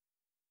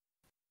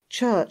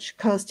 Church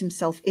cursed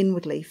himself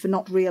inwardly for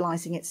not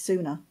realising it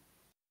sooner.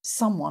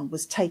 Someone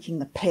was taking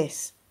the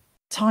piss.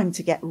 Time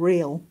to get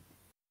real.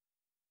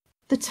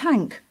 The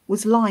tank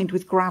was lined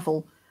with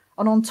gravel,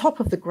 and on top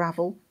of the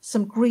gravel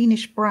some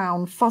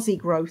greenish-brown fuzzy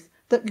growth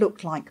that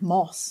looked like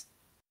moss.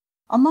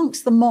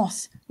 Amongst the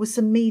moss were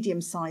some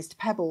medium-sized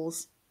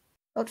pebbles.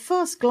 At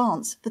first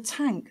glance the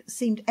tank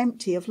seemed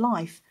empty of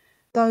life,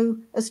 though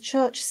as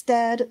Church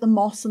stared at the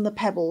moss and the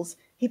pebbles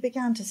he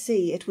began to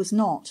see it was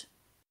not.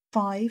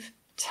 5,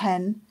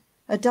 10,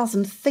 a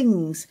dozen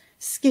things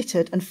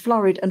skittered and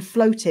flurried and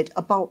floated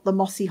about the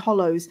mossy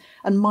hollows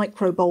and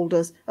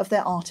micro-boulders of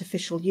their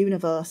artificial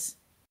universe.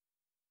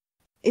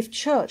 If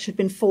Church had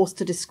been forced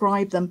to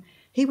describe them,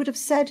 he would have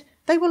said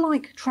they were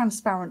like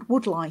transparent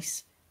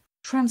woodlice.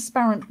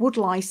 Transparent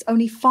woodlice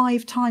only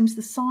 5 times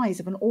the size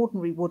of an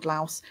ordinary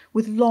woodlouse,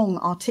 with long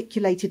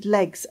articulated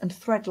legs and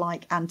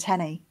thread-like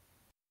antennae.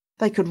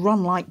 They could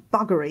run like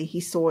buggery,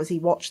 he saw as he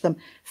watched them,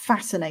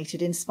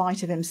 fascinated in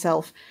spite of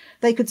himself.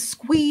 They could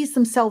squeeze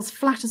themselves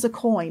flat as a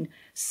coin,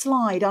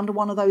 slide under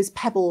one of those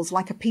pebbles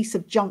like a piece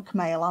of junk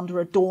mail under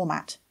a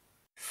doormat.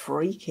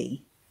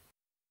 Freaky.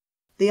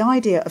 The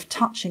idea of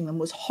touching them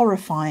was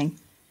horrifying,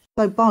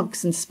 though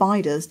bugs and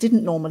spiders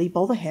didn't normally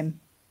bother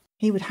him.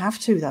 He would have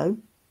to, though.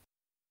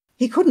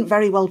 He couldn't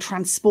very well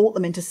transport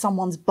them into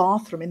someone's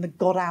bathroom in the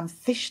goddamn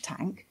fish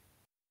tank.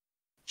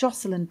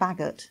 Jocelyn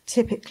Bagot,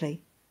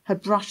 typically,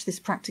 had brushed this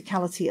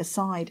practicality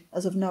aside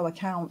as of no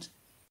account.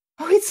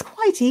 Oh, it's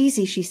quite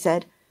easy, she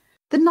said.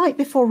 The night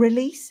before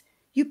release,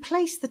 you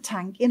place the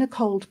tank in a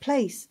cold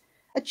place,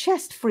 a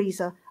chest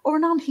freezer or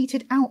an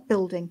unheated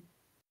outbuilding.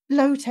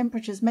 Low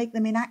temperatures make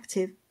them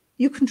inactive.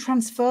 You can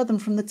transfer them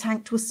from the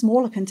tank to a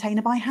smaller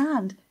container by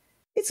hand.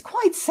 It's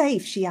quite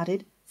safe, she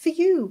added, For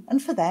you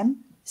and for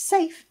them.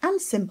 Safe and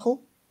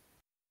simple.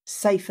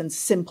 Safe and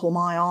simple,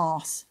 my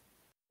arse.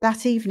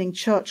 That evening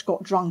Church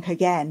got drunk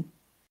again.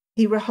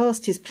 He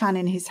rehearsed his plan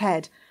in his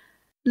head,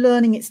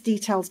 learning its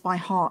details by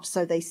heart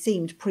so they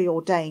seemed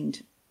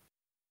preordained.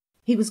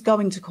 He was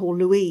going to call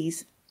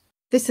Louise.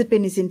 This had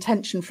been his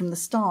intention from the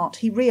start.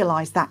 He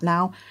realised that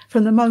now,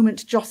 from the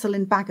moment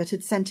Jocelyn Baggott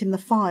had sent him the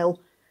file,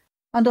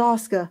 and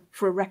ask her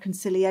for a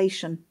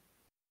reconciliation.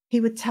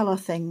 He would tell her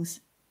things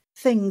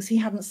he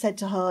hadn't said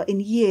to her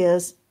in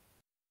years.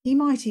 He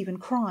might even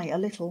cry a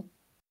little.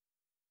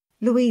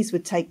 Louise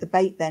would take the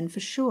bait then, for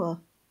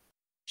sure.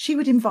 She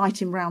would invite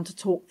him round to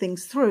talk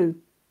things through.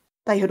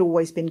 They had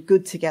always been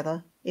good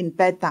together, in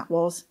bed that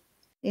was.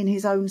 In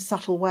his own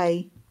subtle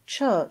way,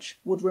 Church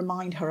would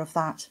remind her of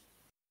that.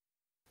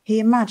 He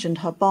imagined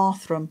her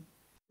bathroom,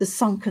 the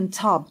sunken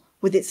tub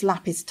with its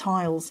lapis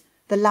tiles,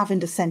 the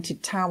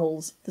lavender-scented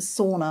towels, the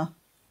sauna.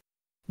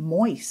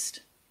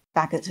 Moist,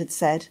 Baggott had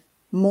said,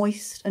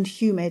 moist and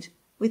humid,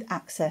 with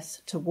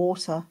access to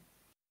water.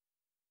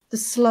 The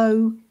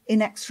slow,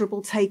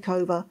 inexorable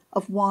takeover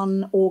of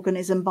one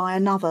organism by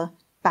another,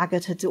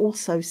 Baggott had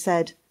also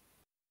said.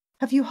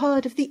 Have you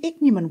heard of the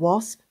ichneumon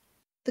wasp?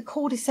 The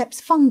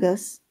cordyceps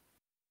fungus?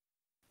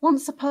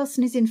 Once a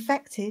person is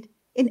infected,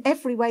 in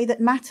every way that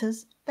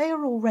matters, they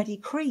are already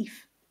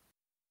creef.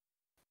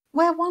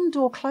 Where one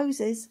door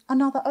closes,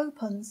 another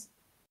opens.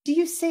 Do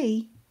you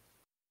see?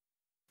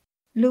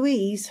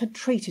 Louise had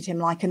treated him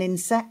like an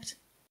insect.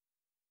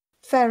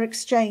 Fair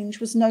exchange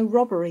was no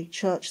robbery,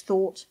 Church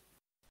thought.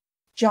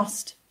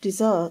 Just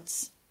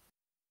deserts.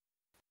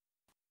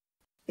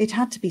 It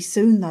had to be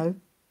soon, though.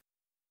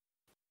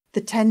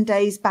 The 10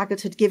 days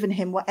Baggott had given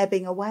him were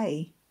ebbing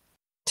away.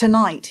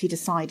 Tonight, he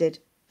decided,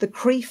 the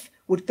creef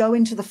would go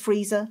into the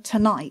freezer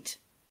tonight.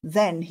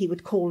 Then he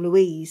would call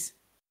Louise.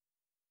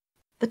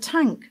 The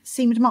tank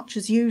seemed much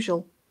as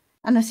usual,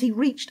 and as he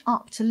reached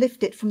up to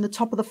lift it from the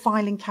top of the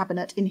filing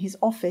cabinet in his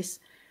office,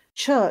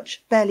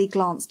 Church barely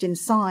glanced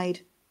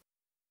inside.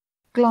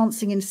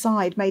 Glancing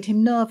inside made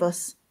him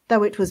nervous,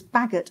 though it was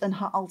Baggott and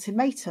her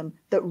ultimatum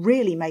that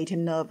really made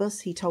him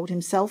nervous, he told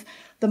himself.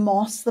 The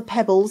moss, the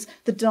pebbles,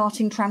 the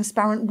darting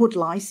transparent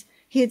woodlice,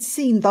 he had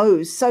seen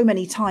those so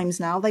many times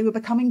now they were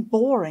becoming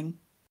boring.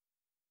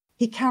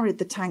 He carried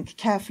the tank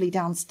carefully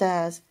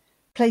downstairs,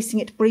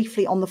 placing it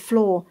briefly on the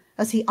floor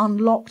as he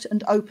unlocked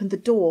and opened the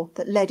door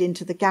that led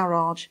into the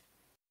garage.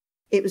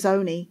 It was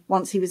only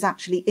once he was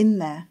actually in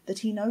there that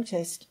he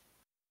noticed.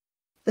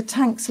 The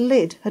tank's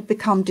lid had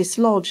become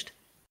dislodged,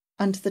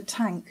 and the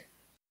tank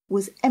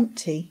was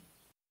empty.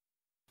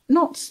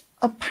 Not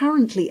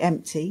apparently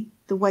empty,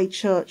 the way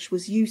Church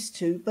was used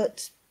to,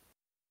 but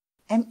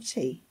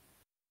empty.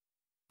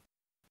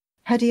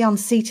 Had he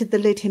unseated the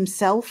lid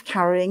himself,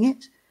 carrying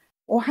it,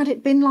 or had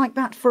it been like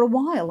that for a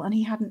while and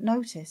he hadn't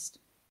noticed?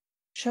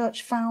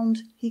 Church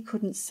found he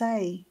couldn't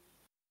say.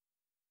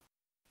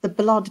 The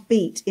blood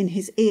beat in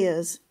his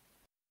ears.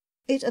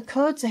 It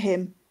occurred to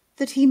him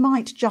that he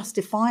might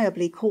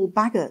justifiably call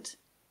Baggott,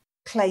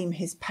 claim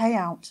his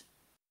payout,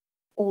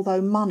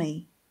 although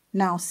money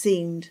now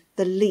seemed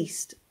the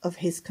least of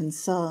his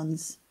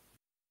concerns.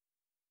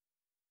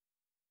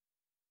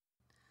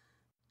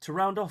 To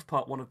round off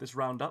part 1 of this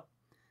roundup,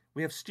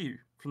 we have Stu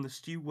from the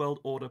Stu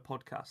World Order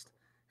podcast,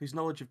 whose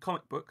knowledge of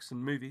comic books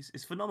and movies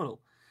is phenomenal.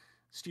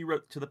 Stu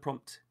wrote to the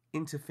prompt,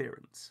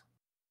 Interference.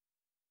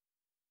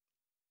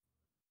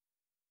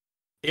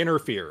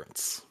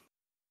 Interference.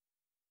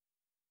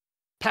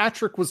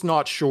 Patrick was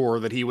not sure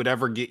that he would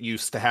ever get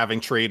used to having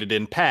traded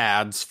in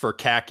pads for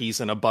khakis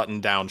and a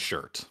button-down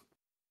shirt.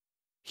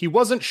 He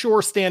wasn't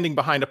sure standing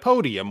behind a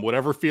podium would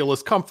ever feel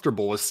as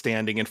comfortable as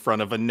standing in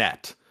front of a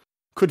net.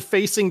 Could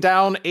facing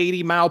down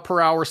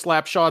 80-mile-per-hour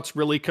slap shots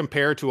really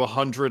compare to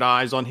 100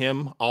 eyes on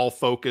him, all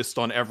focused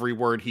on every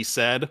word he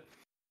said?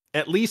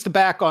 At least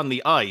back on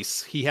the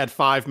ice, he had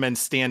 5 men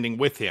standing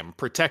with him,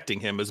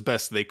 protecting him as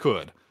best they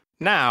could.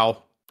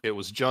 Now, it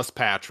was just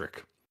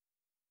Patrick.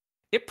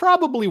 It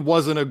probably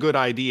wasn't a good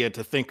idea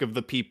to think of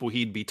the people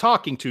he'd be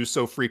talking to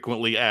so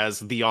frequently as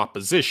the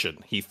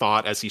opposition, he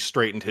thought as he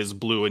straightened his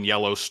blue and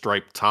yellow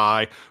striped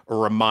tie, a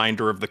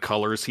reminder of the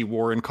colors he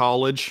wore in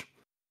college.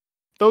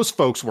 Those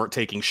folks weren't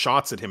taking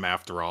shots at him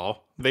after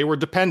all. They were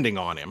depending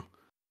on him.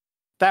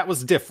 That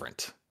was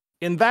different.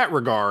 In that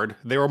regard,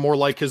 they were more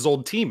like his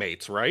old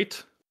teammates,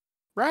 right?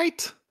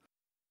 Right?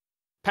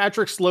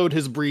 Patrick slowed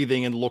his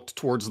breathing and looked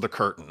towards the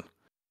curtain.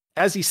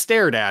 As he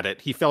stared at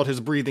it, he felt his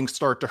breathing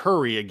start to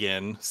hurry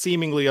again,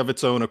 seemingly of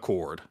its own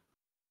accord.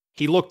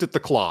 He looked at the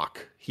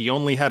clock. He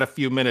only had a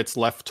few minutes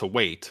left to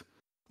wait.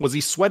 Was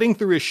he sweating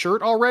through his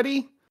shirt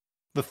already?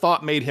 The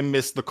thought made him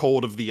miss the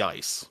cold of the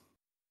ice.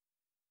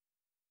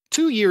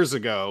 2 years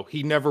ago,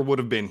 he never would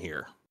have been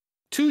here.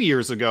 2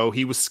 years ago,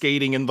 he was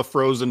skating in the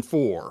Frozen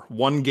Four,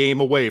 1 game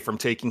away from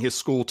taking his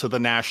school to the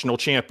national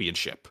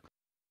championship.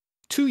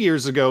 2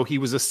 years ago, he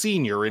was a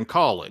senior in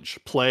college,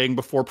 playing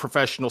before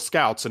professional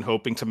scouts and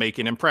hoping to make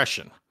an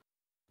impression.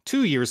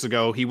 2 years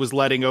ago, he was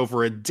letting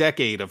over a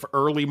decade of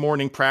early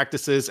morning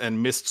practices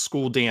and missed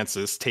school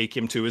dances take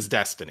him to his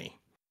destiny.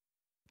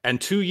 And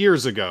 2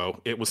 years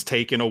ago, it was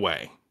taken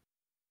away.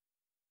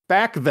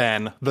 Back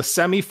then, the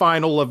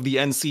semifinal of the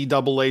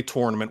NCAA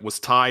tournament was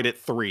tied at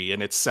 3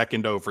 in its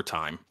second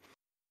overtime.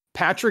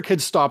 Patrick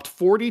had stopped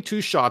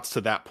 42 shots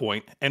to that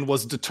point and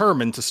was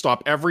determined to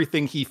stop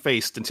everything he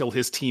faced until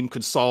his team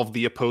could solve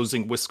the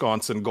opposing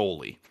Wisconsin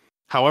goalie.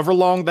 However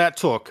long that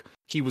took,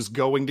 he was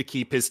going to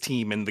keep his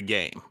team in the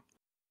game.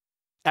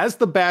 As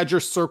the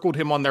Badgers circled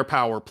him on their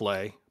power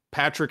play,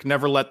 Patrick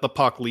never let the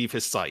puck leave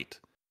his sight.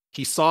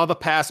 He saw the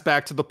pass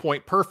back to the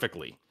point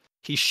perfectly.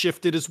 He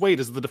shifted his weight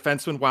as the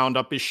defenseman wound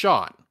up his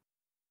shot.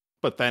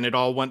 But then it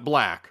all went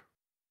black.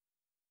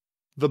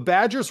 The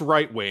Badgers'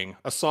 right wing,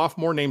 a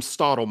sophomore named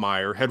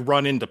Stottlemyre, had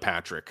run into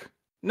Patrick.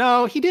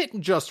 No, he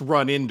didn't just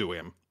run into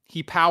him.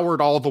 He powered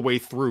all the way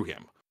through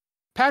him.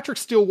 Patrick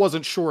still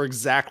wasn't sure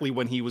exactly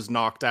when he was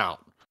knocked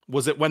out.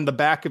 Was it when the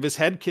back of his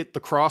head hit the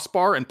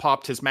crossbar and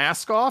popped his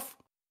mask off?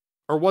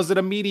 Or was it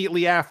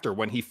immediately after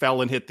when he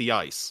fell and hit the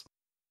ice?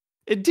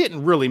 It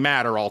didn't really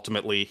matter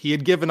ultimately. He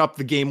had given up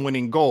the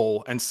game-winning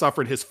goal and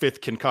suffered his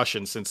 5th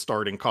concussion since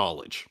starting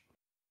college.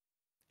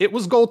 It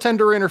was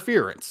goaltender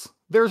interference.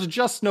 There's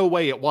just no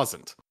way it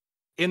wasn't.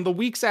 In the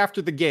weeks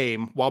after the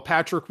game, while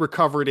Patrick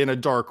recovered in a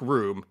dark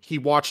room, he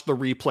watched the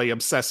replay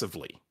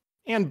obsessively.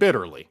 And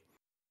bitterly.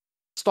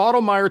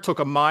 Stottlemyre took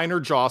a minor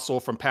jostle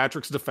from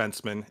Patrick's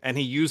defenseman, and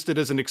he used it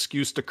as an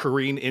excuse to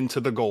careen into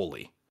the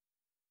goalie.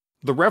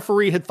 The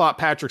referee had thought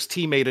Patrick's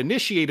teammate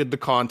initiated the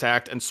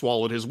contact and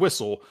swallowed his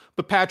whistle,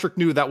 but Patrick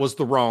knew that was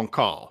the wrong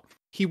call.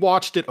 He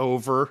watched it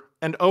over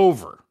and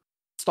over.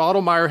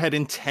 Stottlemyre had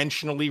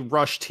intentionally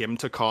rushed him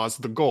to cause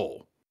the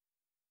goal.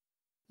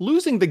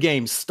 Losing the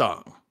game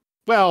stung.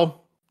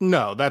 Well,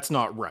 no, that's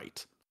not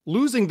right.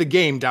 Losing the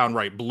game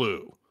downright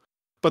blew.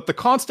 But the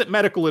constant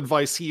medical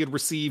advice he had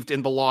received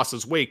in the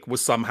loss's wake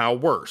was somehow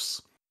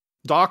worse.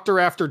 Doctor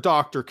after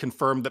doctor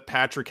confirmed that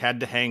Patrick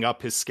had to hang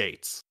up his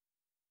skates.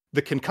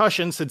 The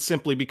concussions had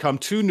simply become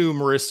too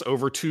numerous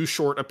over too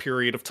short a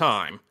period of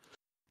time.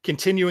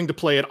 Continuing to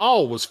play at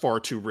all was far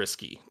too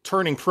risky.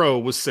 Turning pro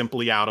was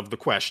simply out of the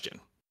question.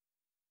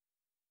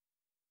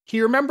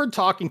 He remembered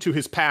talking to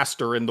his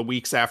pastor in the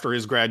weeks after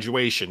his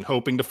graduation,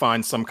 hoping to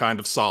find some kind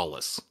of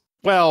solace.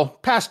 Well,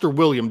 Pastor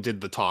William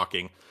did the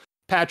talking.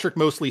 Patrick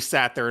mostly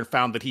sat there and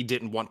found that he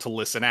didn't want to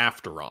listen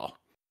after all.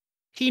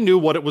 He knew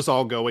what it was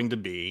all going to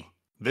be.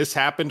 This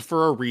happened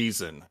for a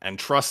reason, and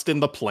trust in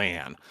the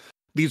plan.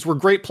 These were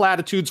great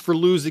platitudes for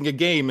losing a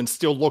game and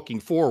still looking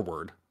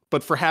forward,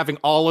 but for having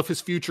all of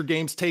his future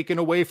games taken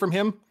away from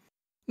him?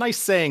 Nice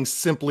sayings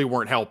simply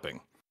weren't helping,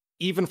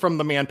 even from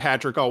the man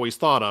Patrick always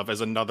thought of as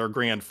another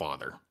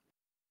grandfather.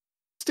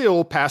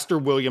 Still, Pastor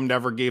William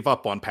never gave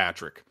up on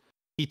Patrick.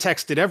 He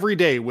texted every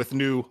day with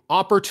new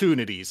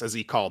opportunities, as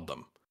he called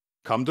them.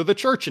 Come to the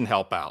church and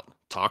help out,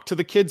 talk to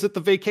the kids at the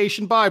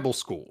vacation Bible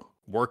school,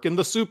 work in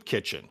the soup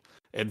kitchen,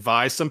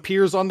 advise some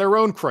peers on their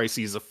own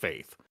crises of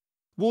faith.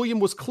 William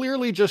was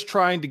clearly just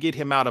trying to get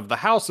him out of the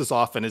house as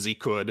often as he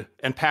could,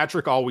 and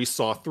Patrick always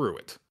saw through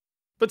it.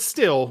 But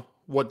still,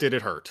 what did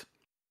it hurt?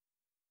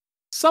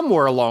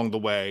 Somewhere along the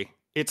way,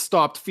 it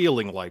stopped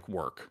feeling like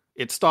work.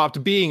 It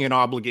stopped being an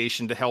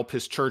obligation to help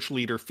his church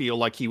leader feel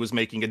like he was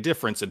making a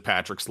difference in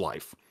Patrick's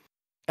life.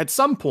 At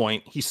some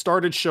point, he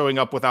started showing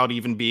up without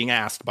even being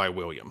asked by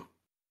William.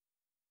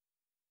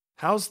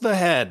 "How's the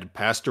head?"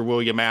 Pastor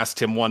William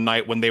asked him one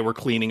night when they were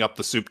cleaning up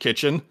the soup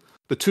kitchen.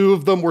 The two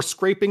of them were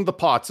scraping the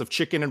pots of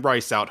chicken and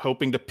rice out,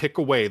 hoping to pick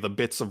away the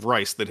bits of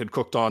rice that had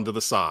cooked onto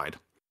the side.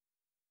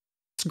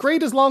 "It's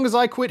great as long as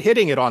I quit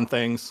hitting it on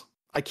things.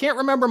 I can't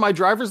remember my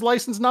driver's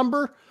license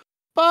number,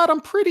 but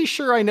I'm pretty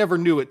sure I never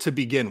knew it to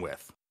begin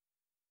with."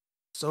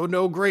 "So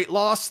no great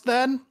loss,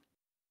 then?"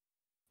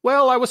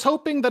 "Well, I was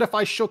hoping that if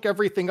I shook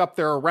everything up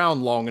there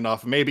around long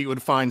enough, maybe it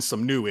would find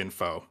some new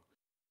info."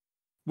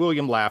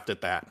 William laughed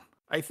at that.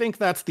 "I think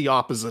that's the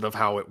opposite of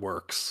how it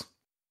works."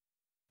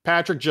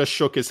 Patrick just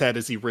shook his head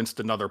as he rinsed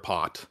another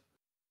pot.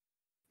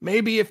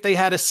 "Maybe if they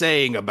had a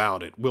saying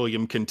about it,"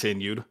 William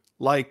continued,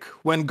 "like,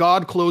 when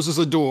God closes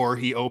a door,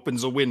 he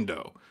opens a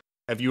window.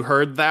 Have you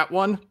heard that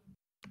one?"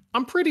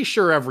 "I'm pretty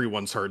sure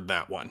everyone's heard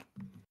that one."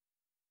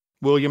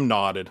 William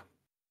nodded.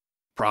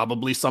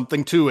 "Probably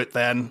something to it,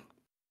 then."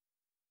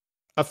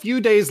 A few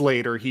days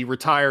later, he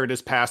retired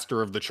as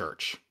pastor of the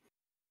church.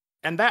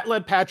 And that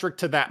led Patrick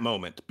to that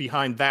moment,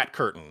 behind that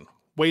curtain,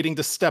 waiting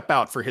to step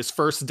out for his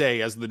first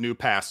day as the new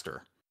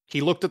pastor. He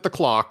looked at the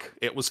clock.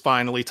 It was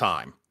finally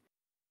time.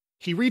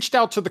 He reached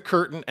out to the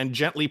curtain and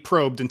gently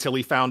probed until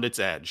he found its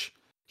edge.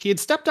 He had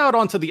stepped out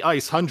onto the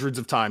ice hundreds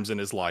of times in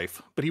his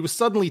life, but he was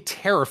suddenly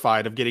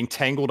terrified of getting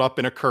tangled up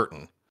in a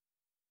curtain.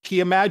 He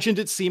imagined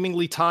it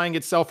seemingly tying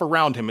itself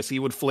around him as he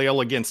would flail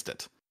against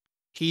it.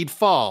 He'd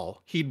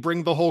fall. He'd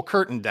bring the whole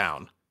curtain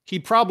down.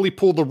 He'd probably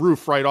pull the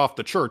roof right off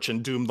the church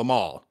and doom them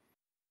all.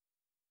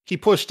 He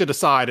pushed it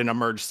aside and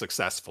emerged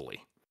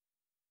successfully.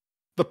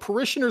 The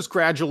parishioners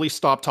gradually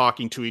stopped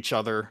talking to each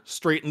other,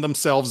 straightened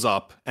themselves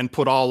up, and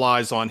put all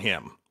eyes on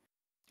him.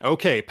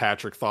 Okay,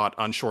 Patrick thought,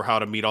 unsure how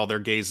to meet all their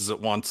gazes at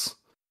once.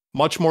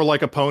 Much more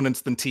like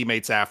opponents than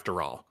teammates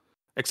after all.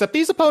 Except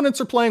these opponents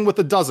are playing with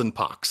a dozen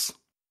pucks.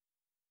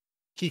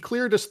 He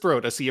cleared his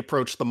throat as he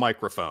approached the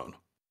microphone.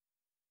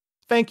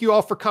 Thank you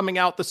all for coming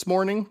out this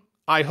morning.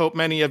 I hope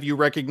many of you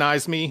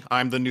recognize me.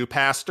 I'm the new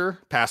pastor,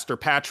 Pastor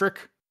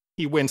Patrick.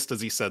 He winced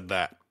as he said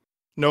that.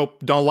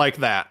 Nope, don't like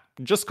that.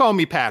 Just call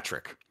me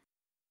Patrick.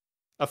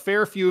 A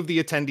fair few of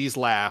the attendees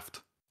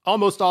laughed.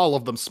 Almost all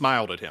of them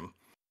smiled at him.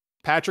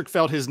 Patrick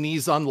felt his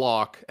knees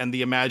unlock and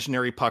the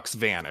imaginary pucks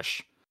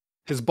vanish.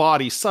 His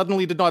body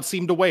suddenly did not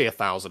seem to weigh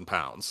 1,000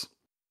 pounds.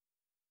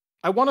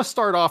 I want to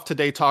start off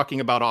today talking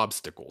about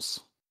obstacles.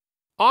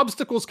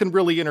 Obstacles can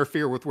really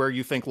interfere with where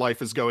you think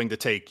life is going to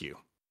take you.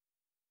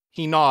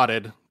 He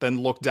nodded,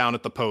 then looked down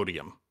at the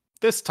podium.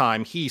 This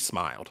time, he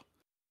smiled.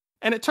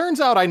 And it turns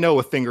out I know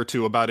a thing or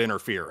two about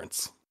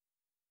interference.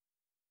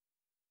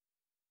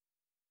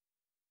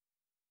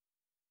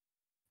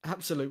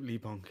 Absolutely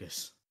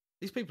bonkers.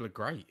 These people are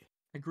great.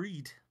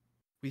 Agreed.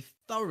 We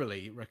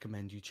thoroughly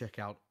recommend you check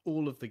out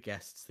all of the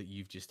guests that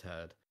you've just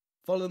heard.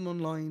 Follow them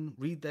online,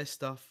 read their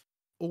stuff.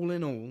 All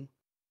in all,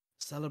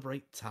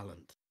 celebrate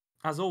talent.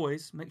 As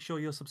always, make sure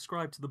you're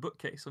subscribed to the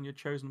Bookcase on your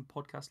chosen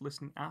podcast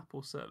listening app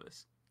or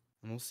service.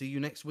 And we'll see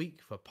you next week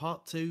for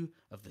part 2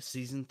 of the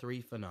season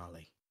 3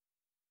 finale.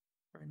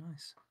 Very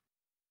nice.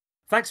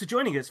 Thanks for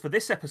joining us for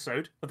this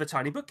episode of the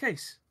Tiny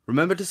Bookcase.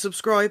 Remember to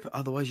subscribe,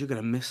 otherwise you're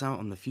going to miss out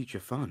on the future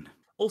fun.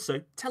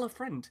 Also, tell a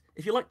friend.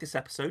 If you like this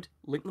episode,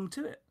 link them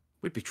to it.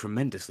 We'd be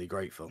tremendously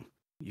grateful.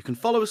 You can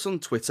follow us on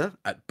Twitter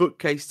at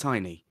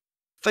BookcaseTiny,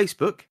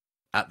 Facebook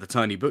at The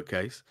Tiny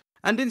Bookcase,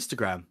 and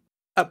Instagram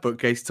at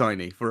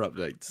BookcaseTiny for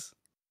updates.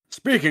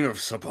 Speaking of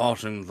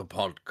supporting the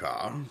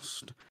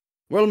podcast,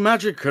 well,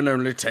 magic can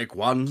only take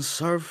one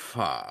so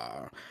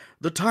far.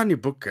 The Tiny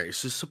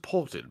Bookcase is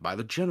supported by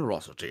the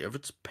generosity of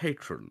its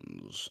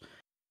patrons.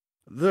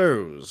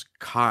 Those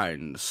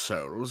kind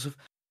souls have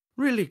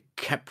really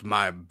kept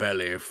my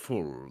belly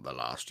full the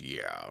last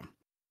year.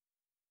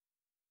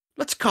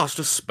 Let's cast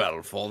a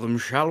spell for them,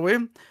 shall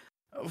we?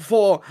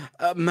 For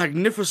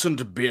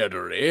magnificent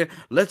beardery,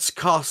 let's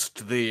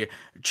cast the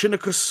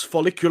Chinicus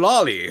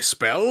folliculale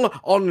spell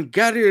on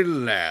Gary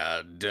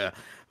Laird.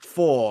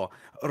 For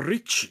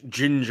rich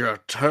ginger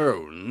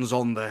tones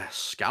on the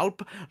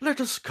scalp, let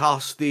us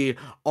cast the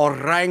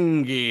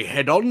Orangi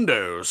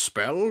Hedondo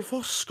spell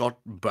for Scott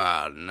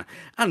Byrne.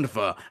 And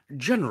for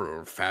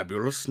general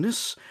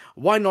fabulousness,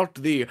 why not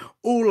the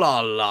Ooh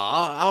La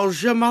La,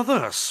 How's Your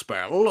Mother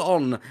spell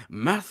on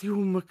Matthew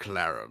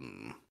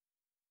McLaren?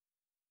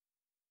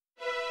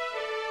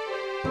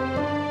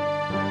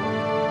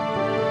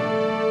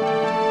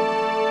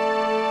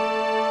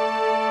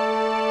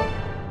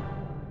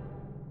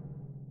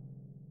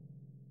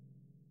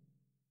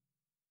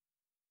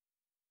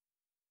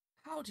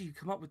 How do you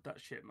come up with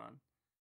that shit, man?